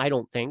 I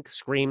don't think,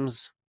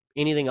 screams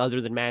anything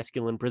other than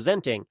masculine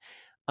presenting.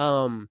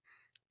 Um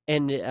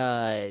and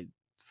I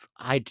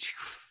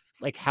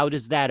like, how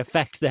does that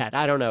affect that?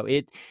 I don't know.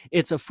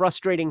 It's a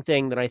frustrating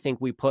thing that I think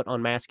we put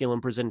on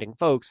masculine presenting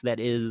folks that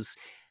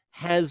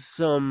has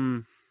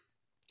some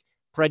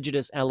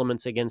prejudice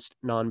elements against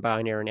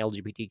non-binary and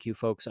LGBTQ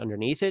folks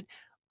underneath it.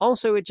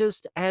 Also, it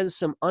just has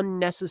some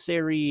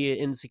unnecessary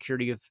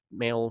insecurity of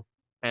male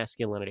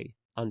masculinity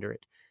under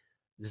it.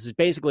 This is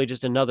basically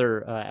just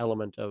another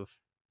element of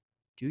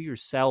do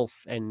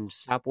yourself and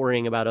stop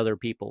worrying about other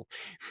people,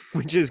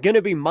 which is going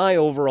to be my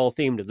overall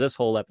theme to this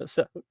whole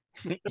episode.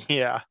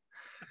 Yeah.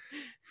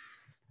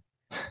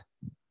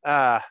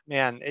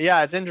 Man,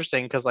 yeah, it's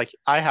interesting because like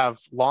I have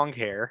long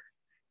hair,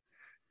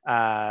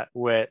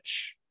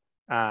 which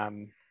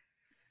um,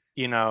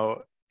 you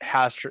know,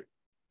 has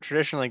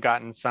traditionally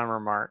gotten some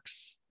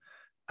remarks.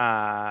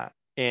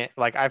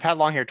 Like I've had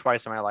long hair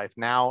twice in my life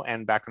now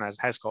and back when I was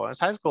in high school. When I was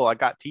in high school, I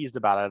got teased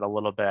about it a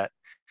little bit,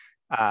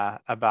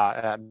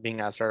 about being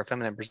a sort of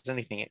feminine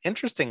presenting thing.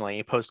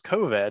 Interestingly, post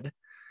COVID,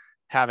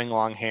 having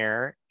long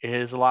hair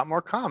is a lot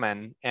more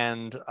common.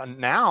 And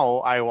now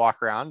I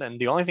walk around and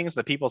the only things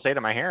that people say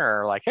to my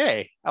hair are like,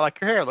 "Hey, I like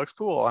your hair, it looks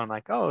cool." And I'm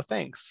like, "Oh,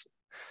 thanks."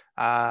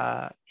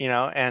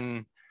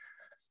 And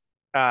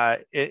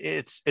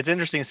it's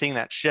interesting seeing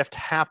that shift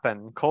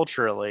happen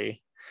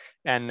culturally.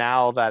 And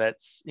now that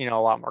it's a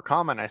lot more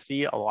common, I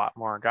see a lot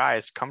more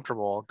guys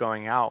comfortable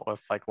going out with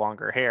like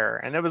longer hair.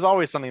 And it was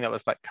always something that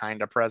was like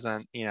kind of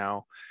present.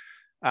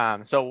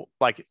 So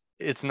like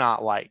it's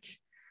not like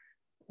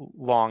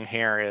long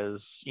hair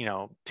is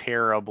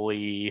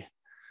terribly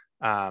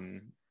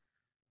um,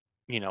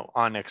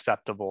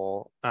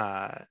 unacceptable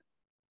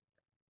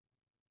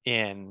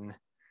in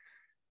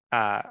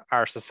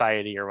our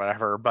society or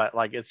whatever, but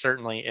like it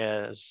certainly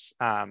is.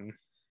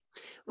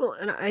 Well,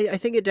 and I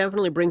think it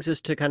definitely brings us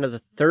to kind of the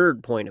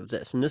third point of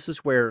this, and this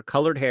is where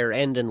colored hair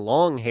and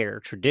long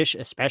hair,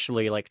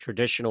 especially like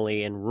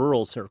traditionally in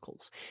rural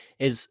circles,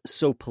 is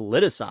so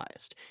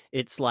politicized.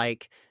 It's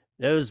like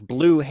those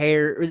blue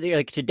hair,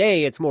 like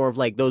today, it's more of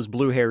like those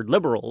blue haired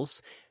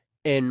liberals.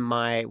 When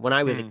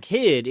I was a Hmm.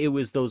 kid, it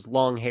was those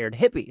long haired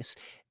hippies.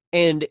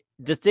 And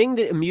the thing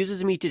that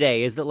amuses me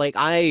today is that like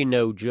I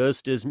know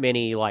just as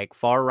many like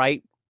far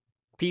right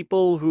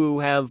people who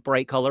have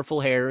bright,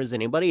 colorful hair as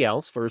anybody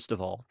else, first of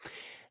all.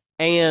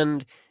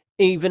 And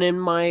even in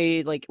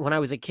my, like, when I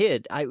was a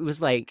kid, I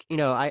was like,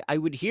 I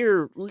would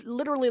hear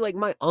literally like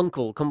my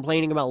uncle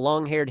complaining about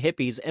long haired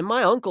hippies, and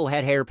my uncle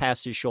had hair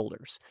past his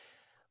shoulders.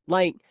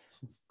 Like,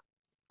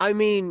 I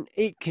mean,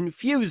 it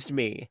confused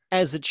me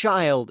as a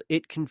child.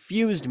 It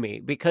confused me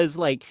because,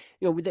 like,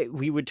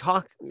 we would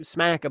talk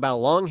smack about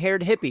long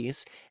haired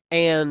hippies,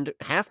 and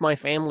half my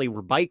family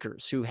were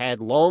bikers who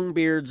had long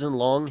beards and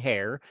long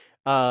hair.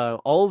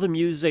 All the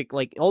music,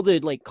 like, all the,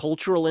 like,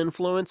 cultural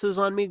influences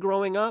on me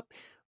growing up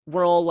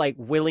were all like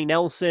Willie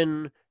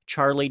Nelson,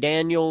 Charlie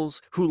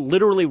Daniels, who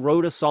literally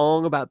wrote a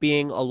song about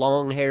being a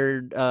long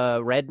haired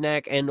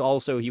redneck, and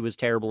also he was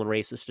terrible and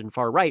racist and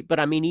far right. But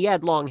I mean, he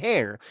had long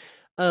hair.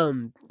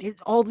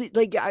 All the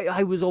like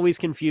I was always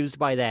confused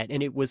by that,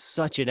 and it was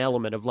such an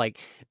element of like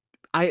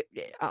I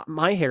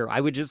my hair,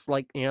 I would just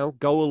like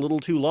go a little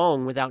too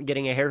long without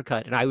getting a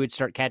haircut, and I would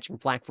start catching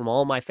flack from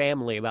all my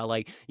family about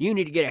like you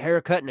need to get a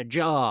haircut and a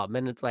job,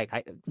 and it's like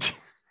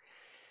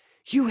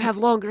you have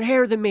longer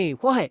hair than me,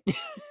 what?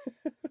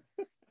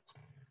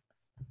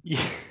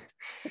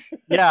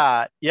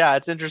 Yeah, yeah,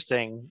 it's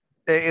interesting.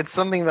 It's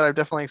something that I've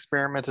definitely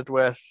experimented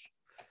with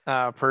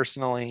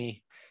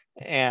personally,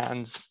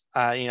 and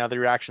the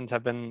reactions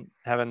have been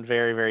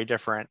very, very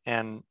different,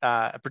 and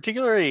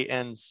particularly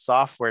in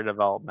software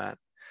development,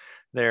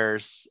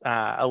 there's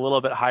a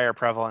little bit higher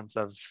prevalence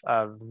of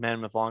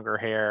men with longer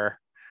hair.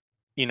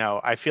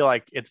 I feel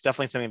like it's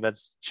definitely something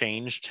that's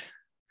changed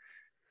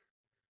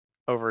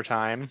over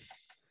time.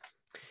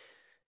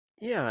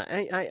 Yeah,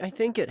 I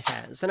think it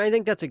has. And I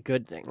think that's a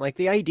good thing. Like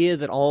the idea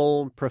that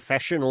all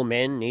professional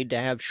men need to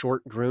have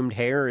short groomed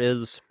hair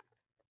is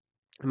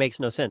makes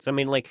no sense. I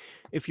mean, like,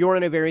 if you're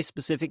in a very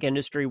specific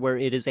industry where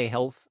it is a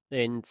health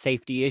and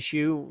safety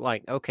issue,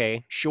 like,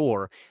 okay,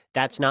 sure,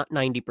 that's not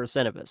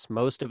 90% of us.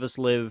 Most of us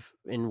live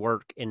and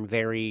work in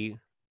very,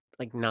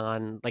 like,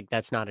 like,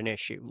 that's not an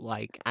issue.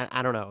 Like,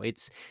 I don't know.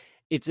 It's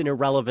an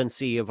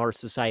irrelevancy of our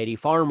society,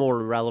 far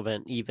more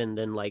irrelevant even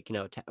than, like,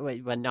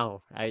 but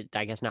no, I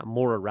guess not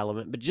more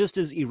irrelevant, but just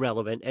as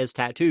irrelevant as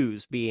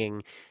tattoos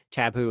being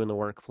taboo in the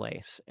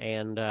workplace.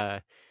 And,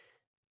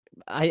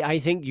 I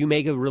think you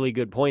make a really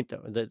good point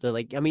though. That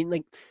like I mean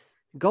like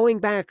going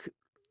back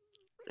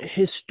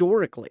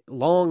historically,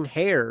 long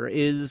hair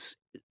is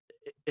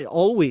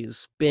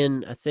always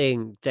been a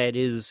thing that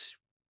is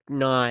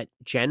not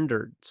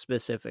gendered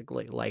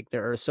specifically. Like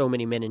there are so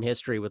many men in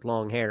history with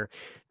long hair.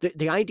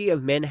 The idea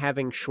of men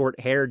having short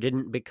hair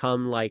didn't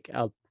become like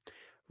a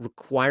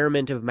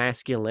requirement of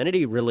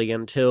masculinity really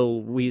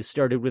until we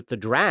started with the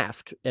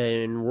draft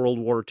in World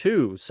War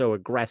II so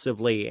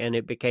aggressively, and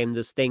it became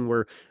this thing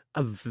where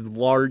a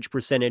large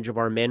percentage of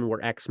our men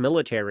were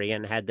ex-military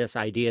and had this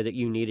idea that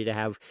you needed to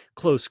have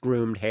close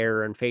groomed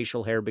hair and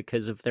facial hair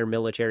because of their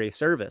military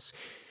service.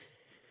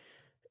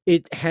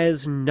 It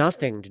has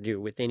nothing to do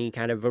with any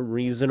kind of a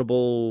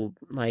reasonable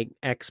like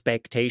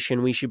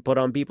expectation we should put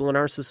on people in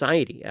our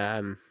society.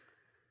 It's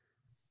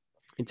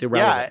Yeah,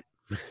 irrelevant.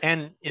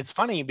 and it's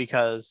funny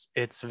because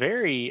it's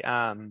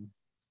one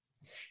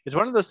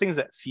of those things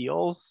that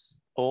feels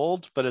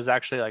old but is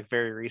actually like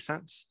very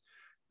recent.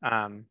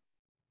 Um,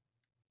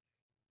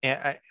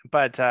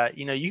 but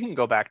you can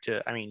go back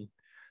to, I mean,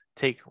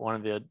 take one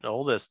of the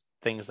oldest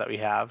things that we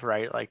have,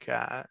 right? Like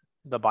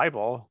the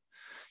Bible,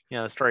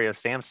 the story of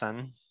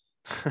Samson,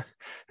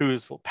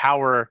 whose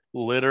power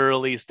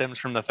literally stems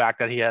from the fact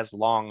that he has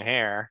long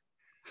hair.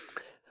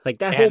 Like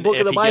that whole And book of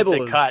if the he gets Bible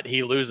it is cut,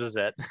 he loses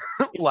it.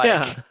 yeah.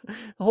 Like,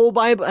 The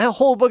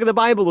whole book of the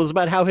Bible is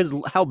about how his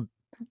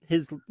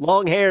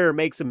long hair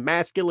makes him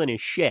masculine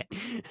as shit.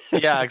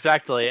 yeah,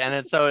 exactly. And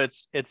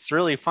it's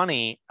really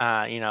funny,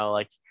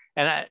 like,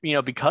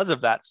 and because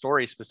of that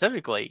story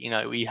specifically,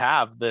 we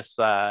have this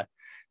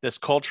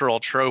cultural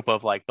trope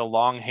of like the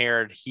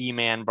long-haired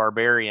He-Man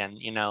barbarian,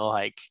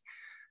 like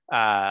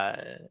uh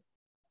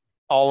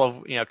all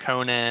of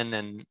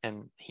Conan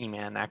and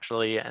He-Man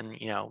actually, and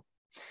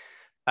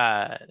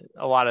a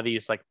lot of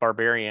these like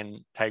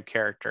barbarian type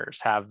characters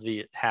have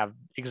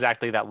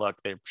exactly that look.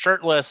 They're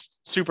shirtless,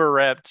 super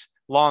ripped,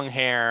 long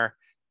hair,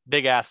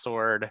 big ass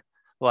sword,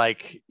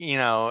 like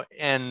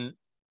and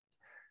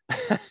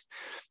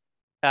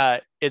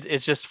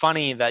it's just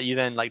funny that you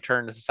then like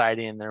turn to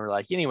society and they're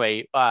like,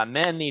 anyway,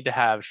 men need to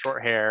have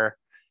short hair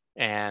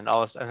and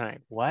all this. And I'm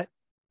like, what?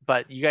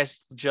 But you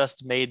guys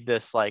just made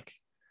this like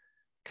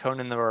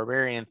Conan the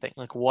Barbarian thing.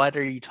 Like, what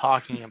are you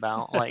talking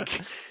about?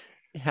 Like,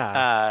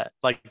 Yeah.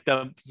 Like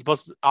the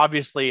supposed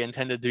obviously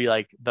intended to be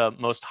like the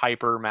most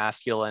hyper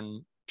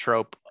masculine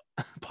trope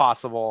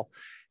possible.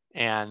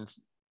 And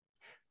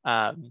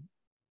um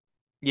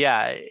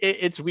yeah,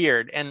 it's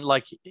weird. And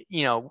like,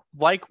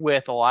 like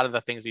with a lot of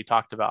the things we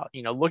talked about,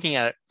 looking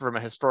at it from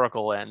a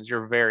historical lens,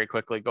 you're very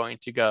quickly going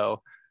to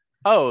go,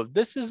 oh,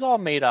 this is all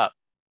made up.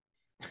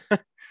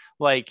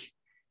 Like,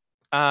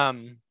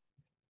 um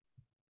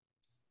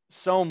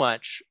so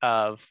much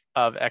of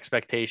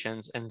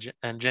expectations and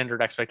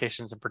gendered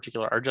expectations in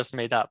particular are just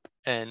made up.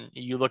 And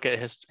you look at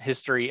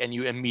history and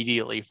you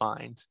immediately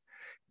find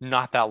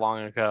not that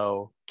long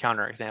ago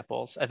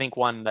counterexamples. I think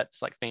one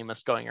that's like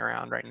famous going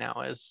around right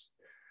now is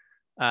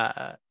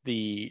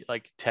the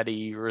like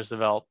Teddy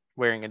Roosevelt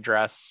wearing a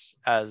dress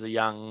as a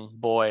young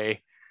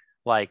boy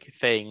like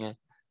thing. It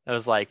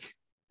was like,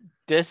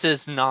 this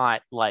is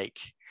not like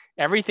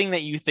everything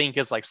that you think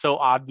is like so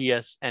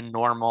obvious and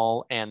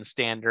normal and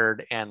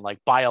standard and like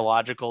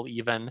biological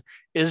even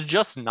is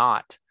just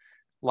not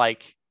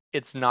like,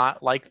 it's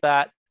not like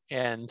that.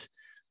 And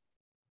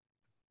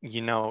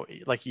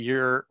like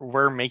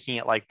we're making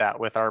it like that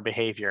with our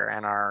behavior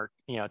and our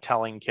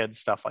telling kids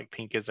stuff like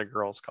pink is a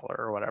girl's color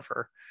or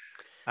whatever.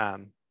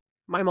 um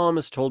My mom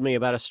has told me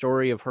about a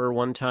story of her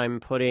one time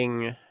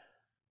putting,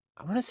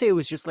 I want to say it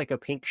was just like a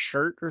pink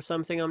shirt or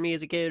something on me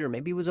as a kid, or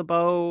maybe it was a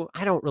bow.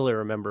 I don't really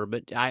remember,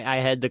 but I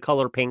had the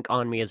color pink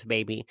on me as a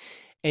baby.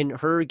 And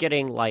her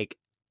getting like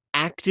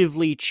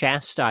actively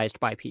chastised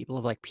by people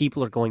of like,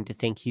 people are going to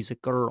think he's a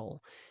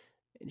girl.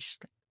 And she's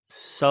like,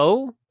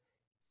 so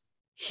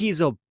he's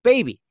a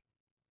baby.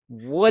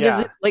 What is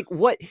it yeah, like?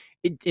 What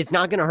it's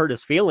not going to hurt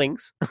his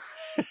feelings.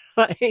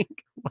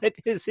 Like, what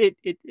is it?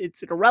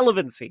 It's an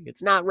irrelevancy.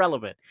 It's not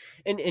relevant.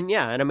 And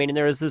yeah, and I mean,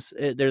 there's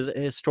a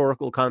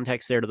historical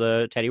context there to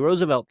the Teddy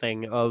Roosevelt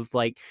thing of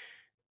like,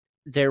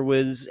 there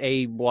was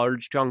a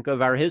large chunk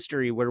of our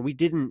history where we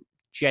didn't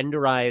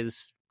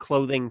genderize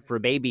clothing for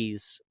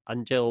babies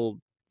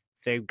until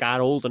they got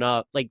old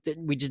enough. Like,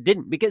 we just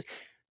didn't, because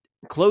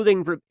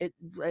clothing for it,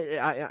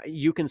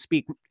 you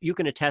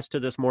can attest to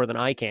this more than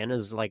I can,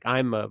 as like,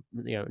 I'm a,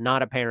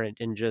 not a parent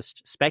and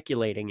just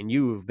speculating, and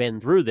you've been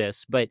through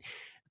this, but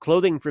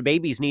clothing for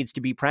babies needs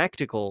to be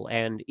practical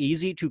and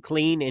easy to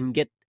clean and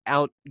get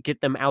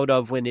them out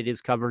of when it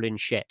is covered in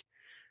shit.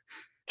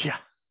 yeah.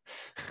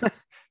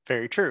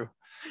 Very true.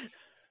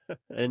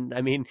 And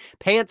I mean,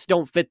 pants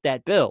don't fit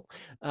that bill.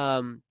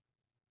 um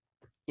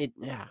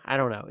yeah, I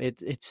don't know,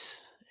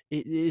 it's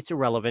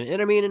irrelevant.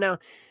 And I mean, and now,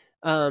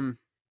 um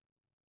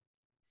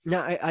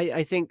now,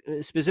 I think,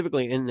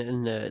 specifically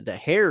in the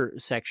hair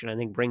section, I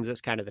think brings us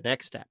kind of the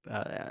next step.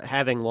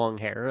 Having long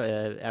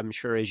hair, I'm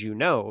sure, as you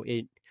know,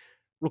 it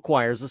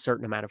requires a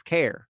certain amount of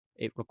care.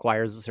 It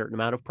requires a certain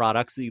amount of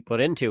products that you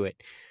put into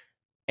it.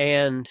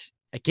 And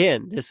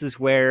again, this is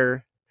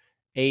where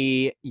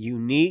a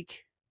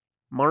unique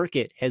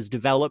market has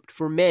developed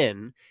for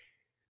men,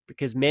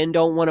 because men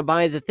don't want to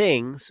buy the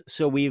things.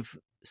 So we've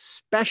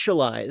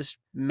specialized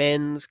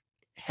men's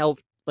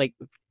health, like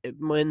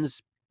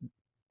men's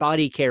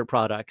body care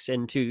products,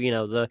 into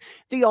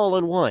the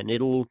all-in-one.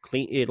 It'll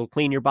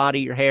clean your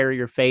body, your hair,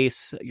 your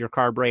face, your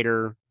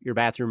carburetor, your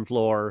bathroom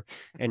floor,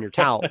 and your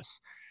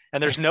towels.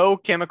 And there's no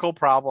chemical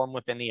problem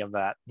with any of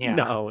that. Yeah.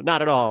 No,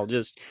 not at all.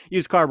 Just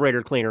use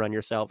carburetor cleaner on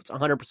yourself. It's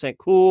 100%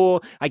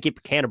 cool. I keep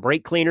a can of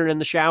brake cleaner in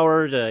the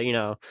shower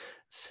to,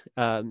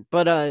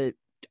 but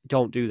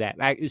don't do that.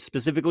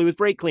 Specifically with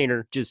brake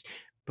cleaner, just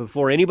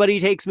before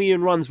anybody takes me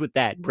and runs with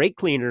that, brake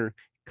cleaner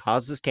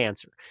causes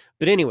cancer.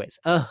 But anyways,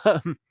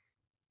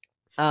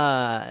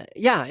 yeah,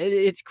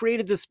 it's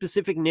created this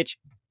specific niche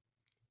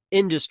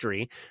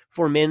industry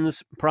for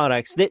men's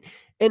products that,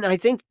 and I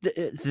think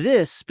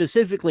this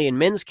specifically in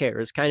men's care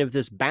is kind of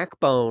this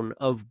backbone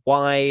of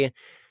why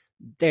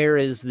there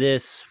is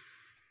this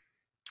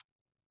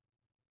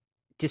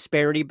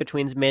disparity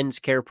between men's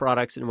care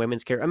products and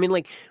women's care. I mean,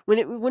 like,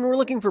 when we're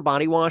looking for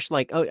body wash,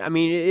 like, oh, I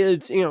mean,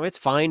 it's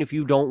fine if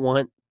you don't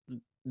want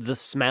the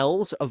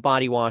smells of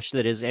body wash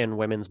that is in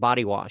women's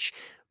body wash,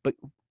 but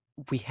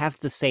we have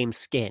the same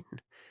skin.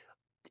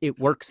 It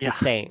works the Yeah.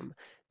 same.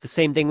 The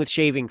same thing with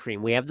shaving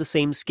cream. We have the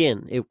same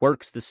skin. It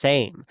works the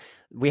same.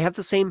 We have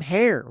the same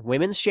hair.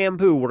 Women's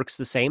shampoo works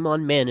the same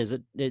on men as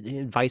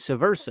vice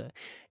versa.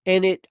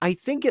 And I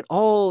think it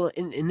all,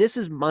 and this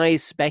is my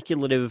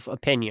speculative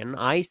opinion,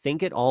 I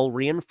think it all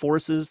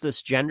reinforces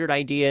this gendered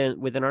idea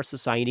within our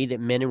society that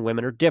men and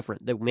women are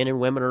different, that men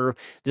and women are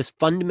this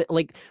fundamental,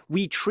 like,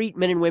 we treat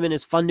men and women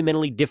as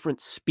fundamentally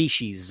different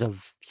species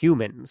of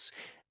humans.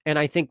 And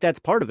I think that's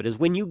part of it, is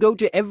when you go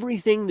to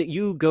everything that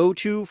you go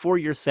to for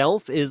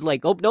yourself is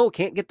like, oh, no,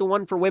 can't get the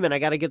one for women. I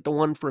got to get the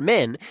one for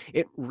men.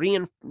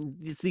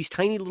 It's these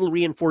tiny little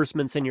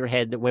reinforcements in your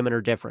head that women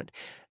are different.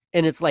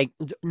 And it's like,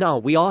 no,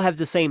 we all have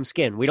the same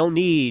skin. We don't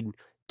need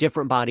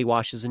different body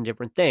washes and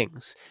different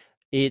things.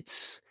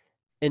 It's,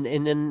 and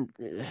then,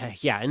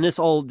 yeah, and this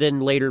all then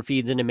later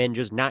feeds into men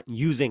just not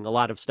using a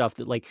lot of stuff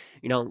that, like,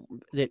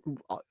 that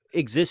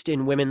exist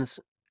in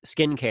women's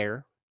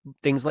skincare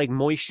things like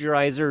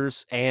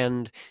moisturizers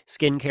and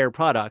skincare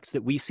products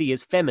that we see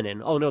as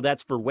feminine. Oh no,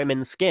 that's for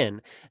women's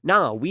skin.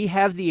 Nah, we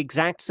have the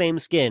exact same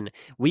skin.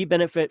 We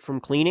benefit from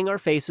cleaning our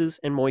faces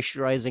and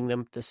moisturizing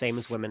them the same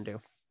as women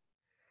do.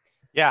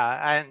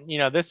 Yeah,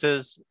 and this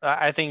is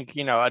I think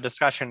a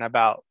discussion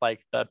about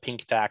like the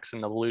pink tax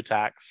and the blue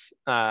tax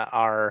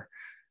are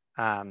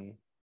um,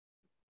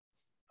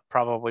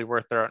 probably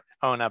worth their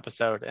own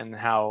episode, and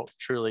how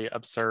truly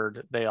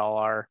absurd they all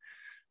are.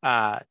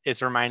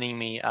 It's reminding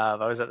me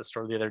of, I was at the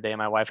store the other day.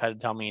 My wife had to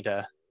tell me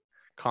to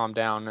calm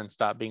down and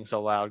stop being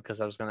so loud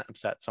because I was going to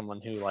upset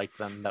someone who liked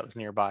them that was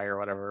nearby or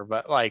whatever.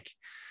 But like,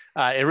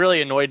 it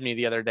really annoyed me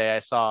the other day. I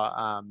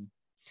saw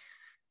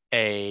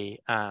a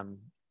um,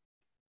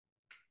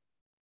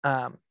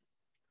 I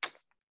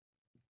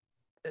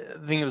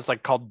think it was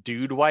like called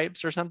Dude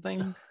Wipes or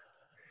something,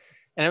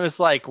 and it was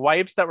like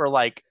wipes that were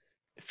like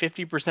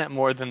 50%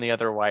 more than the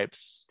other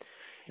wipes,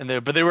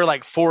 but they were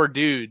like for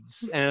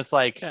dudes, and it's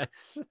like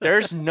Yes.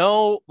 there's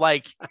no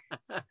like,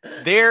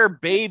 they're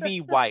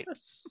baby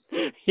wipes.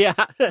 Yeah.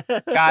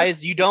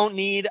 Guys, you don't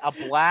need a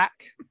black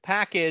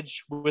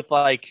package with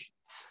like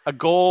a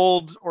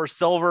gold or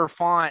silver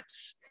font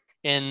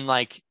in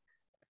like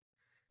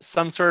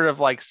some sort of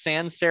like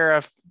sans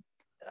serif,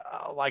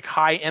 like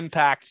high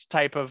impact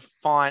type of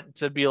font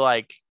to be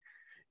like,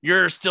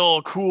 you're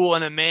still cool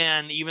and a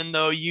man even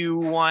though you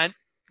want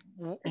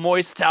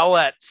moist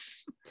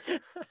towelettes.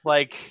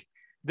 Like,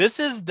 this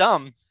is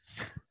dumb.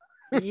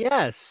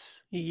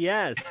 Yes.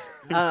 Yes.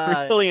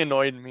 Really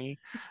annoyed me.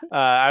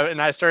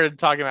 And I started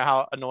talking about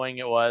how annoying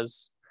it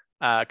was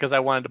because I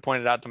wanted to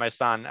point it out to my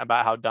son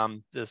about how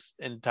dumb this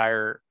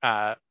entire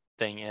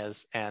thing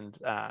is. And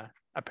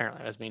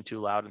apparently I was being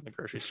too loud in the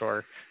grocery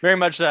store. Very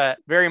much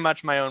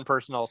my own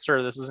personal,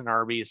 sir, this is an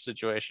Arby's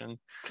situation.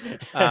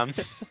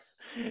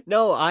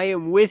 No, I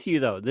am with you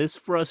though. This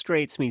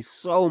frustrates me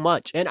so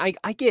much. And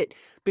I get,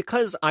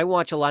 because I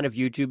watch a lot of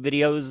YouTube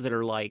videos that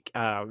are like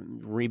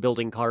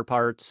rebuilding car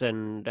parts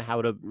and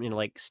how to,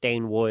 like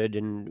stain wood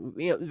and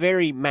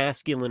very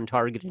masculine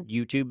targeted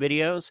YouTube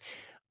videos.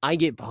 I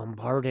get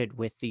bombarded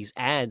with these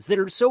ads that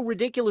are so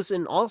ridiculous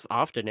and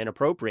often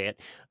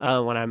inappropriate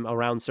when I'm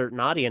around certain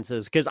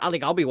audiences. Because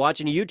I'll be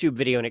watching a YouTube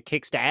video and it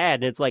kicks to ad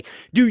and it's like,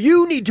 "Do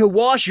you need to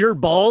wash your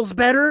balls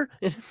better?"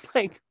 And it's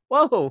like,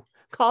 whoa,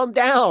 calm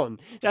down.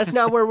 That's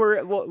not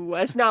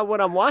that's not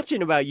what I'm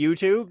watching about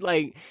YouTube.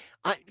 Like,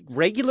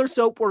 regular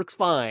soap works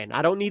fine.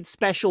 I don't need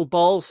special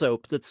ball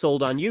soap that's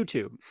sold on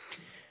YouTube.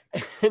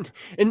 And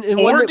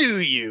or do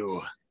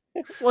you?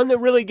 One that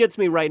really gets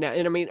me right now,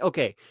 and I mean,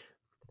 okay,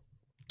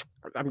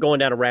 I'm going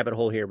down a rabbit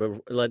hole here,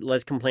 but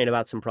let's complain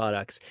about some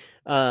products.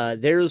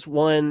 There's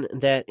one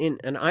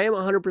and I am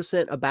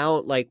 100%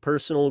 about like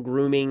personal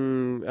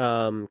grooming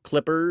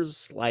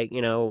clippers, like,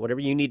 whatever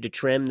you need to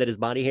trim that is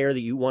body hair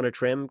that you want to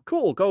trim,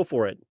 cool, go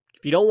for it.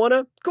 If you don't want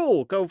to,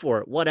 cool, go for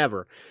it,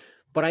 whatever.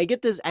 But I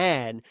get this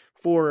ad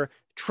for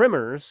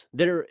trimmers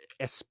that are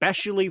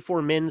especially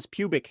for men's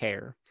pubic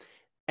hair.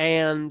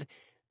 And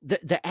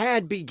the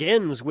ad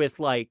begins with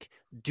like,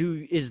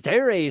 is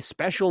there a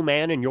special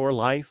man in your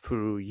life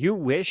who you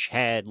wish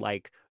had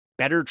like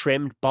better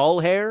trimmed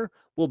ball hair?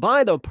 Well,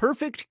 buy the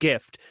perfect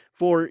gift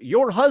for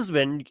your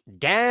husband,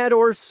 dad,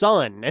 or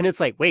son. And it's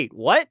like, wait,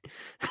 what?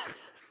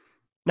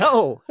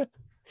 No.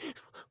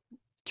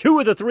 Two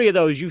of the three of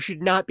those you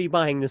should not be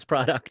buying this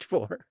product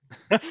for.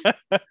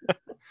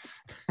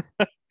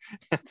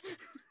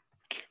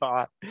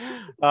 God.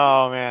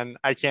 Oh man,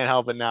 I can't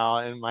help it now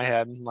in my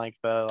head. Like,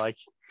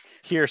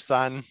 here,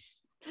 son,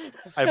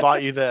 I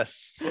bought you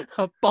this.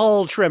 A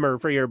ball trimmer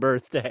for your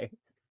birthday.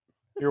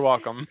 You're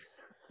welcome.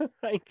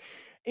 Like,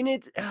 and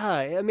it's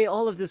I mean,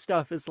 all of this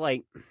stuff is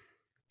like,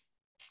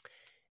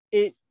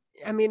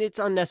 it's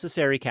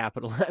unnecessary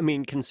capital. I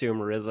mean,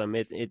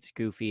 consumerism. It's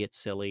goofy, it's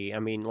silly. I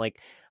mean, like,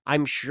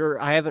 I'm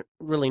sure I haven't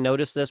really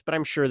noticed this, but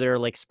I'm sure there are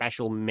like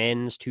special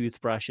men's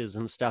toothbrushes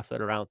and stuff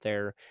that are out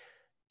there.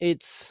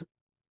 The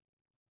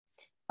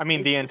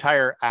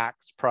entire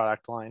Axe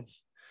product line.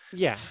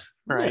 Yeah.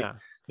 Right. Yeah.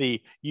 The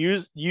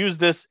use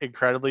this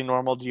incredibly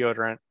normal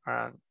deodorant,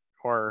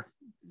 or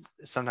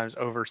sometimes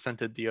over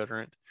scented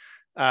deodorant,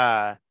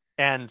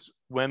 and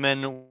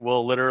women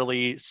will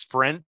literally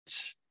sprint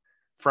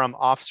from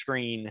off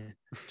screen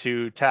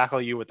to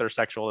tackle you with their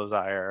sexual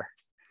desire.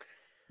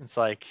 It's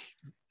like,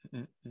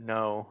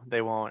 no,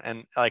 they won't.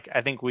 And like,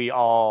 I think we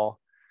all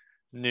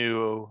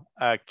knew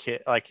a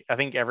kid, like I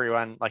think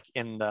everyone, like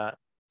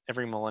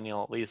every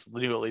millennial at least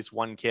knew at least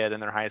one kid in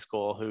their high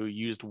school who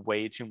used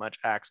way too much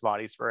Axe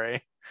body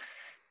spray.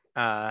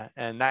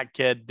 And that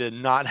kid did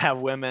not have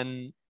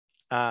women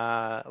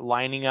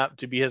lining up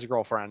to be his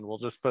girlfriend. We'll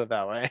just put it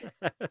that way.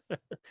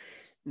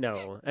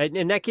 No.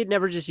 And that kid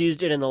never just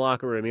used it in the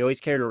locker room. He always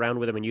carried it around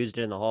with him and used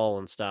it in the hall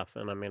and stuff.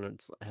 And I mean,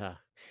 it's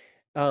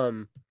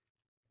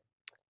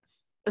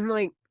and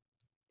like,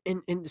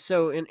 and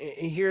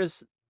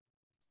here's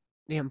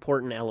the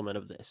important element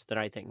of this that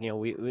I think,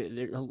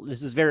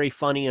 this is very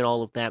funny and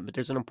all of that, but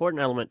there's an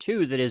important element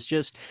too that is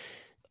just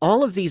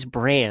all of these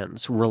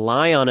brands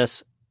rely on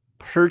us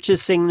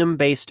purchasing them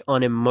based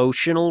on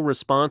emotional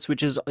response,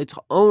 which is its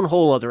own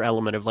whole other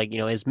element of like,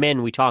 as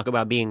men, we talk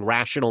about being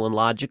rational and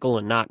logical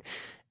and not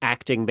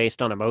acting based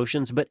on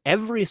emotions, but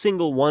every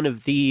single one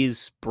of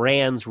these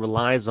brands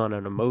relies on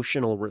an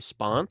emotional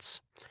response.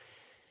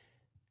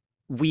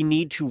 We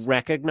need to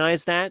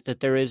recognize that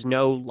there is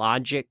no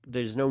logic,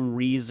 there's no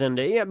reason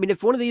to. Yeah, I mean,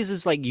 if one of these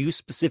is like you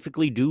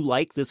specifically do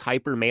like this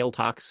hyper male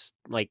talks,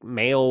 like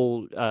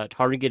male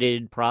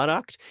targeted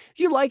product, if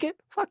you like it,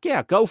 fuck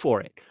yeah, go for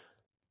it.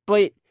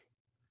 But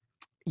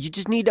you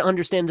just need to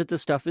understand that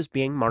this stuff is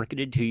being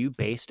marketed to you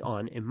based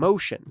on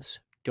emotions.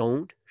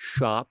 Don't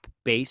shop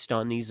based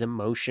on these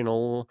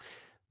emotional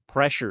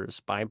pressures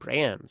by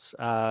brands.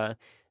 I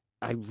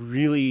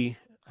really,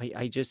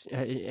 I just,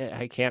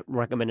 I can't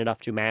recommend enough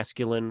to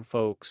masculine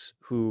folks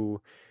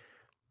who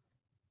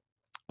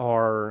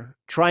are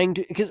trying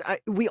to, because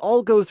we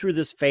all go through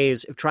this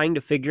phase of trying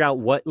to figure out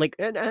what, like,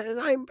 and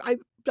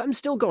I'm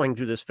still going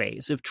through this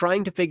phase of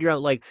trying to figure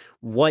out like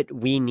what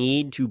we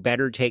need to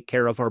better take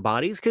care of our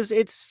bodies, because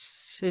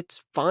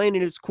it's fine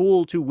and it's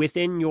cool to,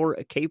 within your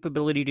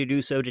capability to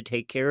do so, to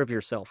take care of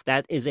yourself.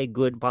 That is a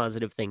good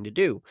positive thing to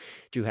do,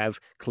 to have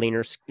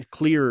clearer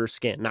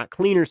skin, not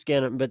cleaner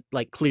skin, but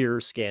like clearer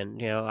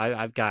skin.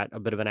 I've got a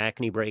bit of an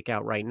acne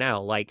breakout right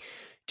now, like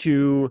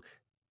to,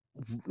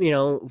 you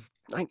know,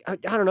 I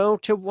don't know,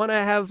 to want to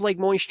have like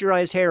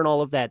moisturized hair and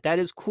all of that. That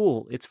is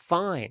cool. It's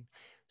fine.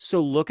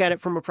 So look at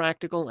it from a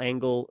practical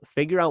angle,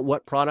 figure out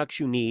what products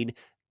you need,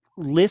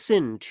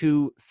 listen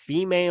to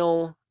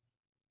female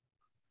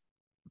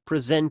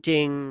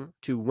presenting,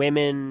 to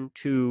women,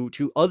 to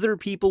other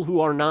people who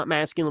are not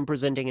masculine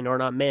presenting and are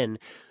not men.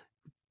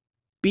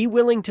 Be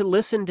willing to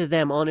listen to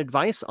them on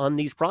advice on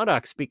these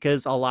products,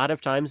 because a lot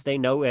of times they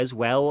know as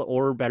well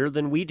or better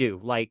than we do.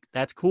 Like,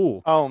 that's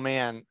cool. Oh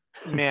man,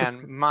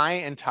 my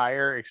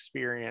entire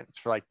experience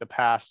for like the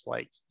past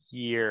like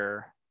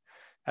year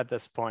at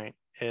this point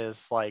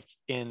is like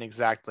in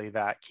exactly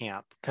that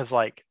camp. Because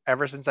like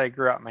ever since I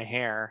grew out my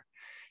hair,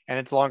 and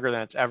it's longer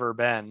than it's ever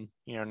been,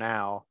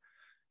 now,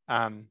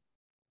 um,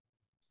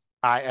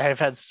 I've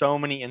had so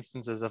many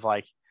instances of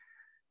like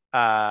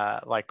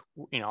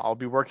I'll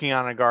be working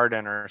on a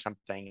garden or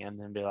something, and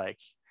then be like,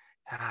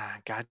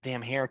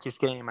 goddamn hair keeps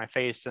getting in my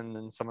face, and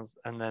then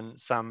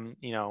some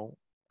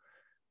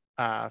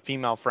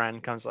female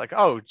friend comes like,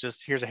 oh,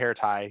 just here's a hair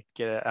tie,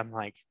 get it. I'm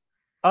like,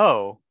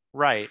 oh,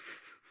 right,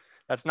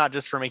 that's not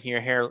just for making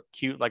your hair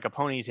cute like a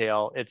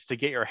ponytail, it's to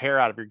get your hair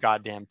out of your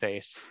goddamn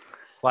face.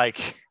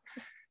 Like,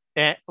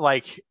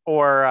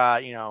 or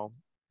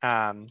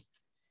um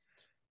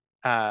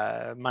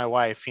my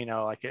wife,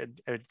 like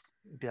it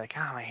be like,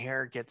 oh, my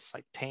hair gets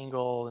like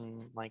tangled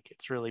and like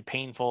it's really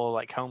painful,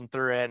 like comb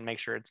through it and make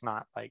sure it's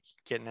not like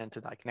getting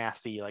into like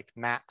nasty like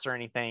mats or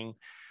anything,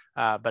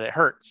 but it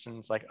hurts. And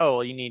it's like, oh,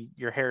 well, you need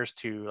your hairs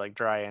to like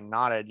dry and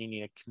knotted, you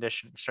need a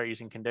condition, start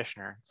using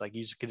conditioner. It's like,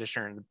 use a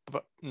conditioner,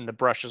 and the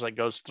brush just like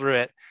goes through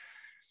it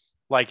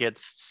like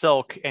it's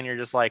silk, and you're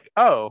just like,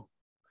 oh,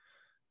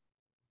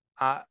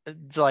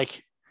 it's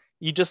like,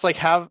 you just like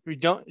you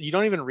don't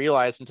even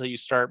realize until you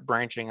start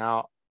branching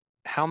out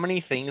how many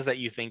things that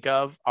you think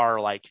of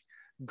are like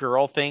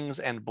girl things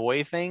and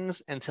boy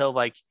things, until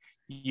like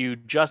you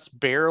just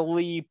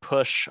barely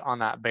push on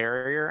that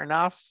barrier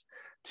enough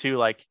to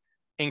like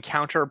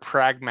encounter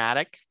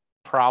pragmatic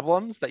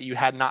problems that you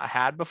had not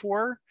had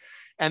before.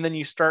 And then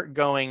you start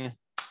going,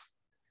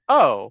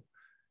 oh,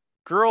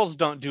 girls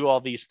don't do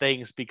all these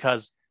things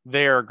because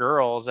they're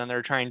girls and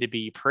they're trying to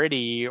be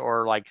pretty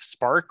or like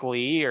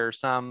sparkly or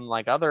some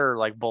like other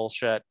like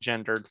bullshit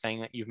gendered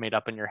thing that you've made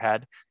up in your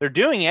head. They're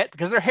doing it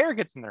because their hair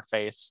gets in their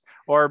face,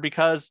 or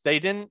because they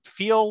didn't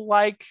feel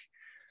like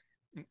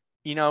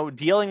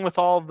dealing with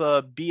all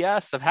the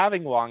BS of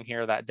having long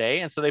hair that day,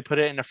 and so they put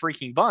it in a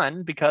freaking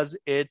bun because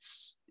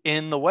it's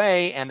in the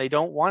way and they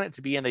don't want it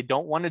to be, and they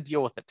don't want to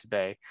deal with it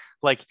today.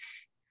 Like,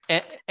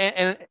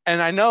 and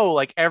I know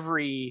like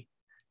every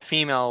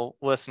female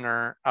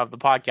listener of the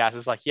podcast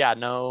is like, yeah,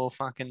 no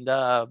fucking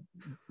duh,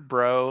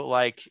 bro.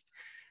 Like,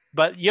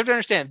 but you have to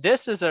understand,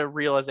 this is a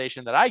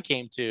realization that I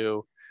came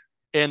to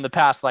in the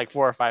past like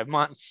 4 or 5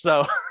 months.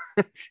 So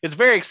it's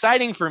very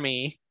exciting for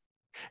me.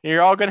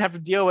 You're all going to have to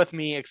deal with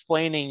me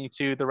explaining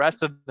to the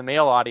rest of the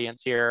male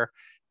audience here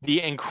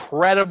the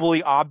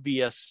incredibly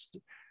obvious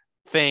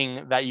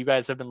thing that you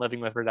guys have been living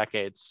with for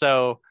decades.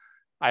 So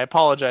I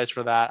apologize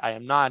for that. I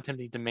am not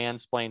attempting to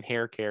mansplain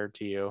hair care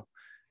to you.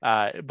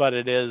 But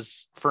it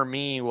is, for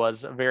me,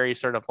 was a very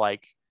sort of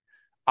like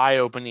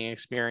eye-opening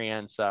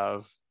experience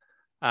of,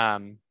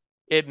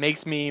 it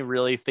makes me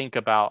really think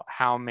about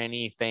how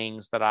many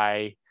things that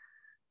I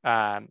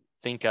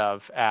think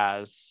of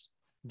as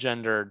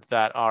gendered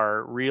that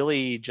are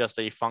really just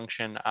a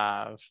function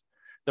of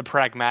the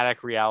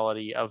pragmatic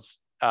reality of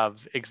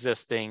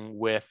existing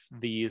with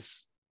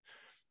this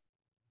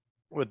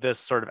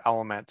sort of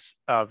element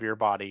of your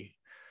body.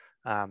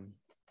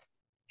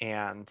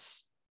 And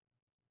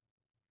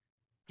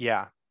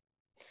yeah,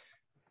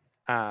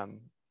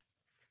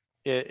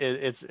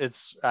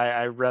 it's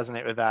I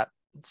resonate with that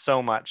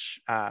so much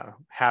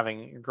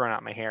having grown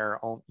out my hair,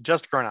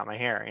 just grown out my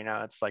hair.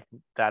 It's like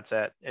that's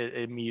it.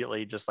 It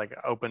immediately just like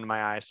opened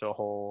my eyes to a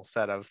whole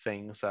set of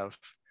things that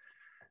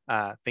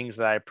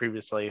I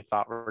previously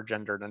thought were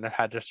gendered, and I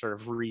had to sort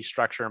of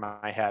restructure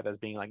my head as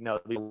being like, no,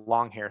 the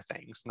long hair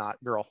things,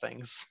 not girl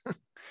things.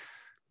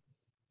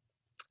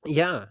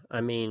 Yeah,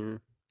 I mean,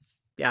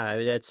 yeah,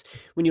 that's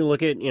when you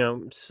look at,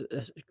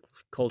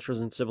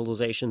 cultures and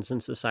civilizations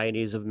and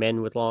societies of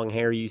men with long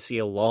hair, you see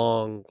a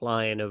long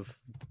line of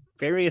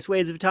various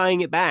ways of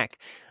tying it back.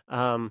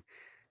 Um,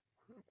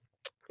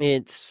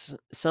 it's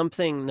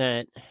something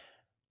that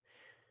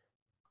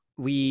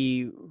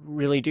we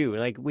really do.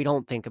 Like, we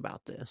don't think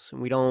about this,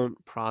 and we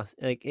don't process,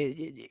 like,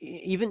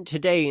 even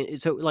today.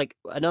 So, like,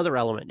 another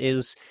element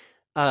is,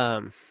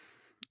 um,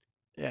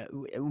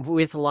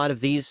 with a lot of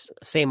these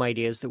same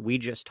ideas that we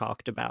just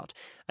talked about,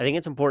 I think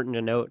it's important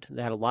to note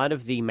that a lot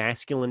of the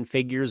masculine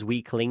figures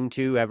we cling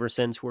to ever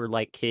since we're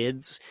like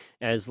kids,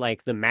 as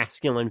like the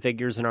masculine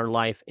figures in our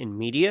life in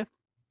media,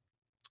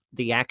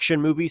 the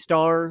action movie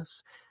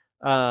stars,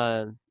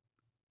 uh,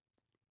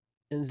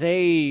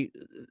 they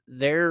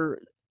they're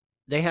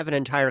they have an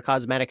entire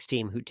cosmetics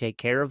team who take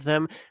care of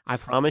them. I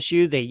promise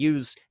you, they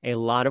use a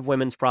lot of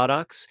women's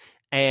products,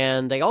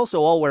 and they also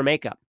all wear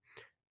makeup.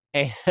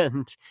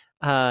 And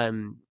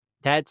um,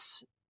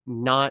 that's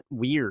not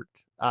weird.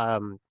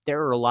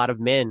 There are a lot of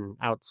men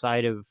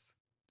outside of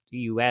the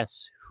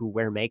U.S. who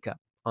wear makeup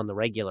on the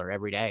regular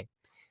every day.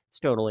 It's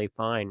totally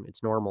fine.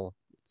 It's normal.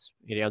 It's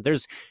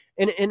there's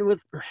and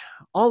with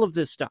all of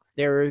this stuff,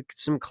 there are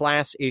some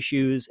class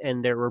issues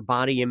and there are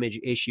body image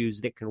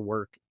issues that can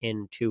work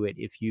into it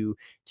if you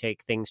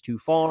take things too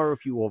far,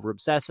 if you over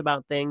obsess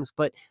about things.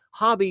 But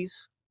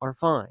hobbies are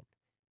fine.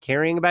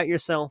 Caring about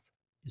yourself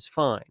is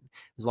fine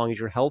as long as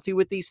you're healthy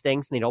with these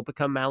things and they don't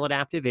become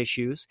maladaptive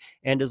issues,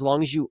 and as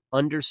long as you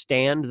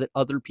understand that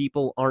other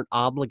people aren't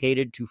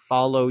obligated to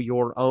follow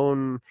your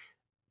own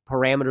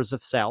parameters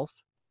of self.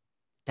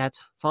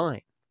 That's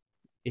fine.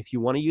 If you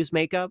want to use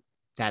makeup,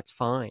 that's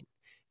fine.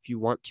 If you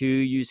want to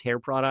use hair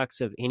products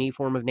of any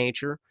form of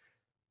nature,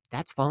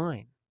 that's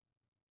fine.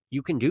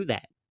 You can do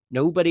that.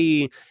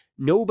 Nobody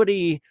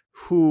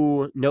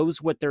who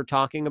knows what they're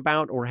talking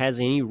about or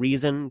has any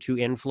reason to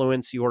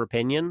influence your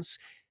opinions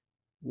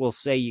will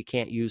say you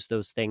can't use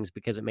those things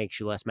because it makes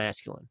you less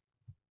masculine.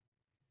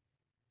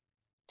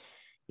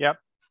 Yep.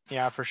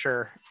 Yeah, for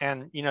sure.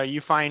 And you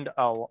find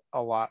a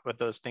lot with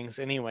those things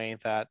anyway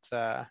that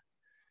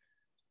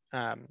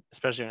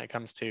especially when it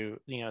comes to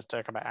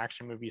talk about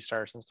action movie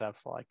stars and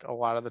stuff, like a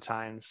lot of the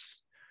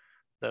times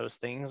those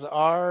things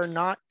are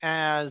not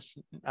as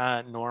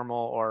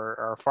normal or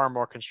are far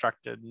more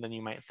constructed than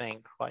you might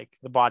think, like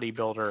the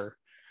bodybuilder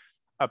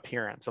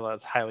appearance, so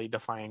those highly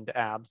defined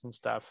abs and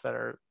stuff that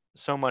are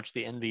so much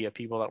the envy of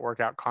people that work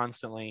out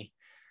constantly.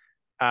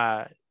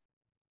 uh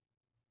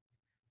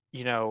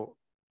you know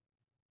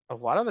a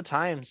lot of the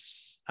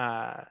times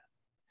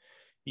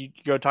you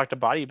go talk to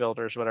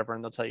bodybuilders, whatever,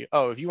 and they'll tell you,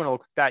 oh, if you want to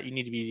look like that, you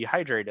need to be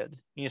dehydrated,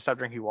 you need to stop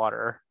drinking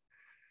water,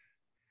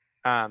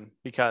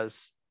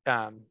 because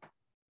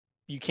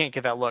you can't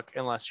get that look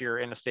unless you're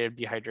in a state of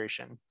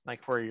dehydration,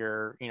 like where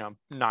you're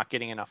not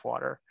getting enough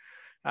water,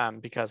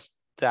 because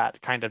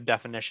that kind of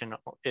definition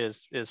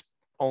is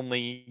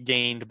only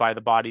gained by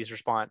the body's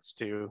response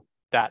to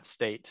that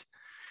state.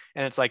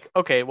 And it's like,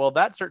 okay, well,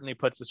 that certainly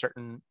puts a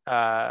certain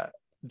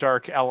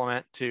dark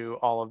element to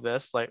all of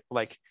this.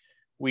 Like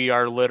we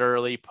are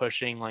literally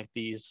pushing like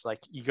these, like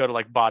you go to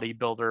like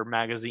bodybuilder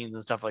magazines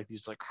and stuff, like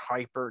these like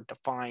hyper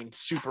defined,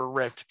 super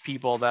ripped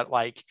people that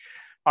like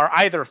are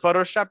either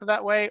photoshopped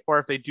that way, or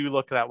if they do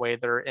look that way,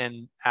 they're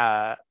in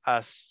a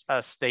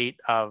state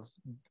of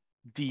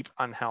deep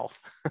unhealth.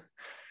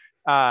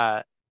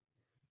 uh,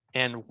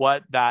 and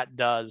what that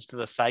does to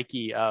the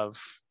psyche of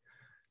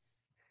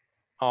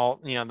all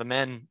the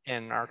men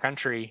in our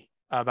country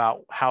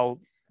about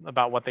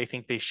what they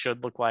think they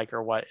should look like,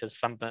 or what is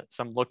something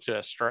some look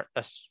to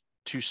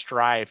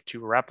strive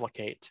to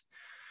replicate,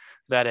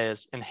 that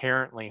is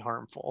inherently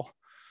harmful,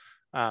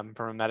 from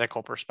a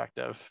medical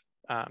perspective.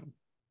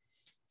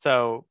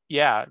 So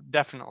yeah,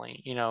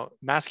 definitely,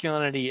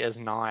 masculinity is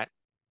not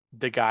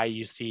the guy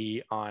you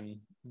see on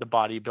the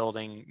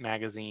bodybuilding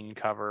magazine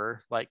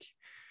cover. Like,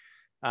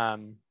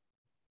 um,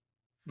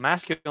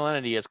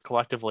 masculinity is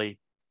collectively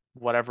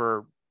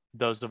whatever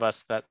those of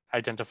us that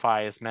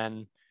identify as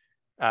men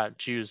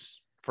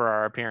choose for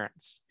our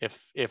appearance.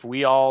 If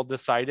we all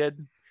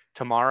decided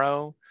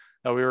tomorrow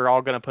that we were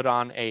all going to put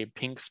on a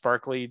pink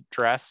sparkly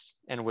dress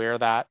and wear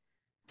that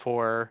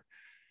for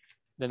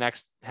the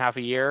next half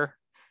a year,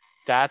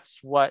 that's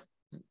what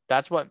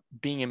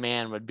being a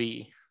man would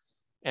be,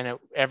 and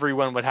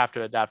everyone would have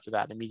to adapt to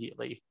that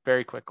immediately,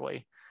 very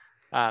quickly.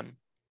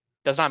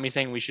 That's not me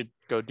saying we should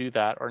go do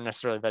that, or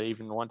necessarily that I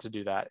even want to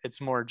do that.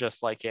 It's more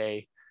just like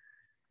a,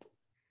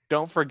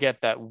 don't forget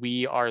that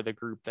we are the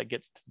group that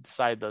gets to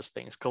decide those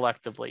things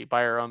collectively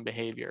by our own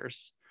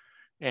behaviors.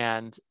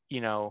 And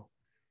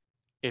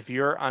if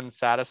you're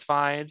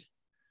unsatisfied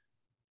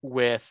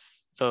with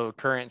the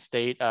current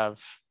state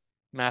of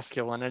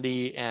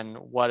masculinity and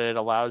what it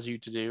allows you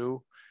to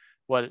do,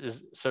 what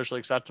is socially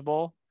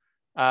acceptable,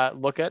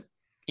 look at,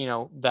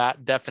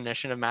 that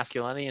definition of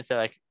masculinity and say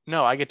like,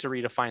 no, I get to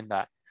redefine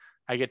that.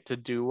 I get to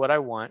do what I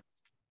want.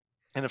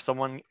 And if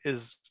someone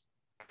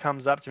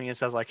comes up to me and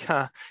says like,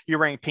 you're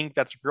wearing pink,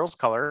 that's a girl's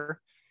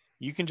color,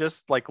 you can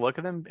just like look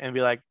at them and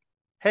be like,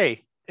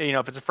 hey,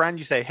 if it's a friend,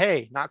 you say,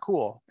 hey, not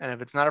cool. And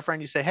if it's not a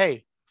friend, you say,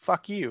 hey,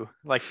 fuck you.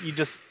 Like, you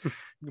just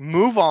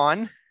move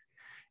on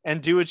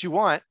and do what you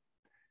want,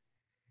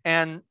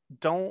 and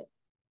don't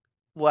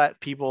let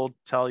people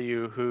tell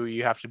you who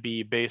you have to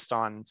be based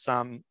on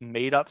some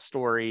made up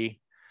story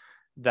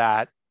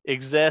that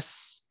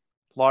exists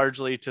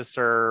largely to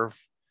serve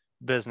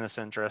business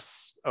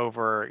interests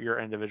over your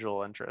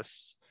individual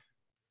interests.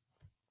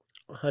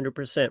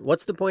 100%.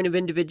 What's the point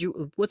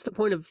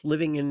of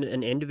living in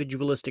an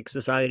individualistic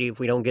society if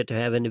we don't get to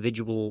have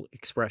individual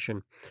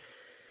expression?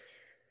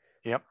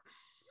 Yep.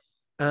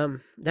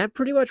 That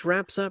pretty much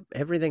wraps up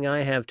everything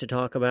I have to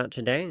talk about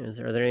today.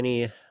 Are there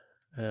any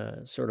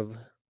sort of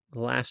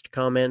last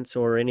comments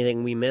or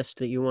anything we missed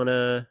that you want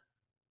to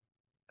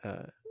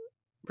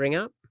bring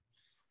up?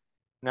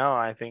 No,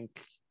 I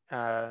think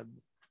that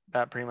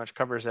pretty much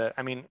covers it.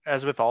 I mean,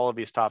 as with all of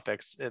these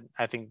topics,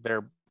 I think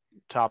they're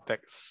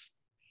topics,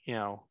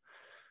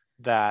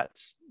 that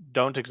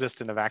don't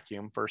exist in a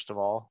vacuum, first of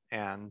all,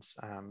 and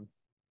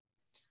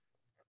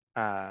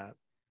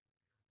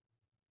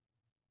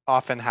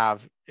often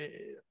have,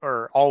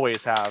 or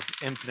always have,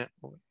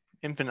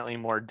 infinitely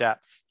more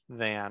depth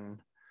than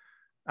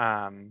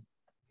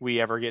we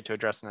ever get to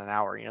address in an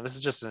hour. This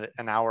is just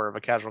an hour of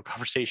a casual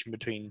conversation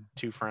between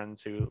two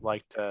friends who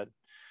like to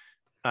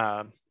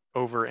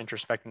over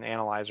introspect and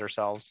analyze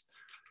ourselves.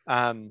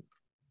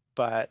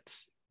 But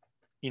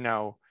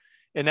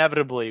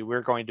inevitably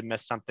we're going to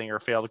miss something or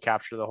fail to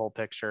capture the whole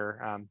picture,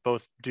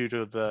 both due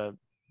to the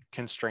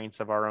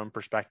constraints of our own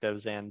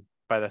perspectives and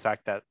by the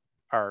fact that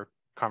our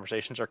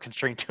conversations are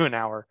constrained to an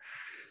hour.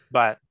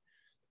 But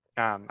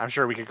I'm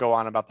sure we could go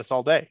on about this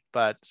all day,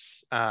 but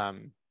I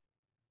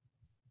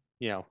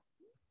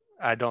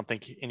don't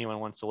think anyone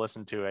wants to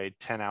listen to a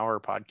 10-hour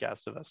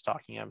podcast of us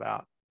talking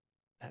about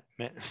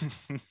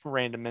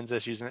random men's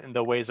issues and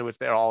the ways in which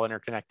they're all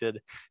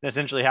interconnected, and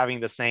essentially having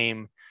the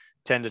same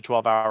 10 to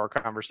 12-hour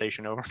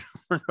conversation over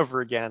and over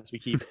again as we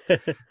keep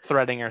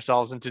threading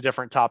ourselves into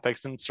different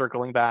topics and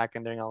circling back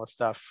and doing all this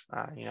stuff,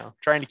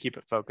 trying to keep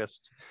it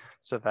focused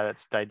so that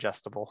it's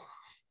digestible.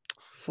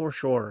 For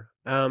sure.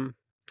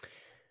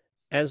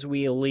 As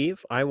we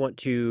leave, I want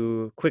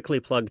to quickly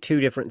plug two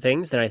different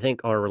things that I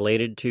think are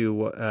related to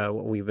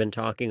what we've been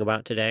talking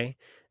about today.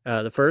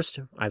 The first,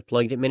 I've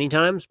plugged it many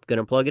times, going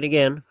to plug it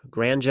again,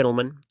 Grand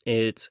Gentleman.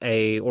 It's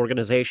a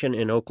organization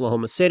in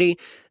Oklahoma City.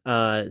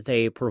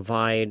 They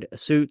provide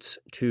suits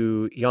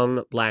to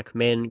young black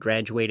men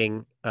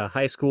graduating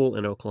high school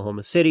in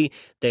Oklahoma City.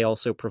 They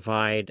also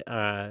provide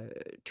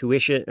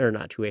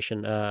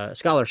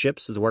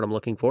scholarships is the word I'm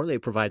looking for. They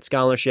provide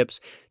scholarships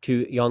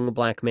to young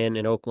black men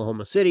in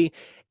Oklahoma City.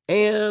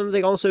 And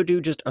they also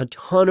do just a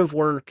ton of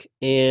work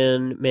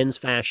in men's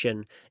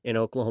fashion in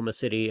Oklahoma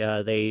City.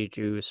 They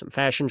do some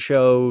fashion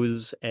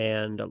shows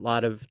and a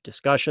lot of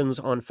discussions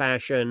on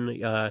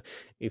fashion.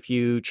 If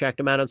you checked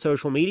them out on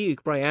social media, you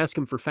could probably ask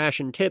them for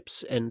fashion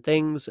tips and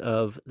things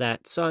of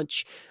that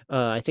such.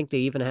 I think they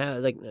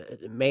even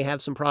may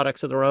have some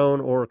products of their own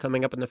or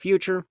coming up in the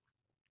future.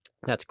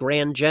 That's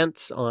Grand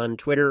Gents on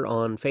Twitter,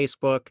 on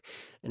Facebook,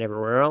 and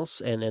everywhere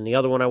else. And then the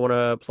other one I want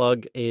to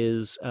plug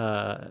is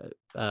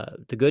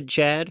The Good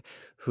Chad,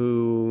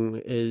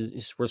 who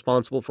is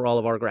responsible for all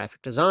of our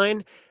graphic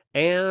design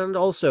and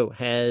also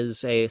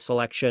has a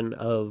selection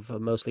of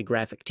mostly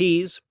graphic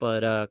tees,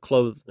 but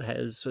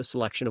has a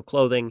selection of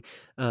clothing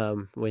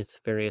with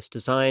various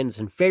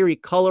designs and very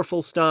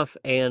colorful stuff.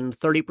 And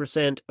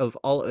 30% of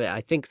all,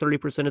 I think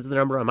 30% is the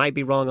number, I might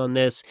be wrong on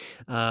this,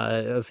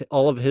 of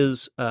all of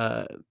his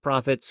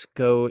profits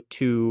go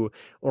to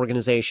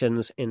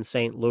organizations in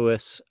St.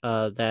 Louis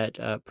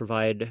that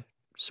provide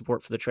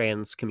support for the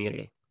trans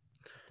community.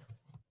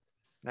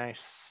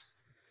 Nice.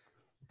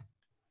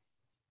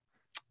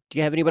 Do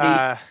you have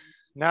anybody?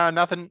 No,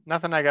 nothing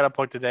I got to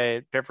plug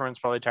today. Everyone's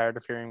probably tired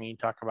of hearing me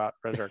talk about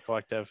Resurrect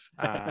Collective.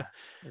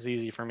 It's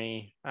easy for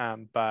me.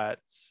 But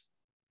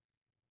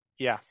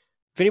yeah.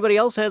 If anybody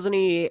else has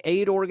any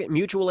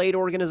mutual aid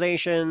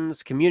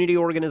organizations, community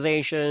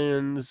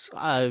organizations,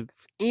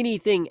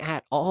 anything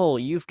at all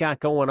you've got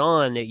going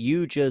on that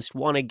you just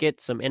want to get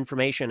some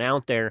information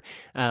out there,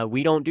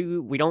 we don't,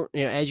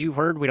 as you've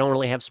heard, we don't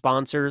really have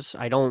sponsors.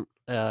 I don't,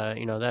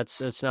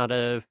 that's not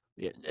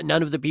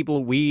none of the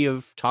people we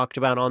have talked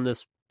about on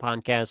this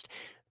podcast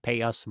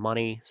pay us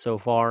money so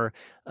far.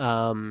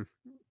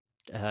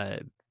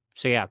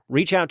 So yeah,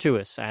 reach out to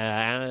us.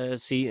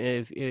 See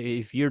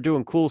if you're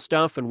doing cool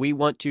stuff and we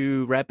want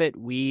to rep it,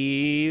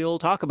 we'll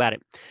talk about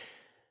it.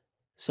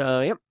 So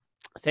yep,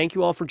 thank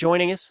you all for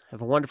joining us.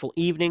 Have a wonderful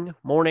evening,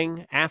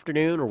 morning,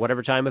 afternoon, or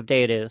whatever time of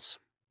day it is.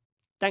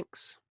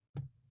 Thanks.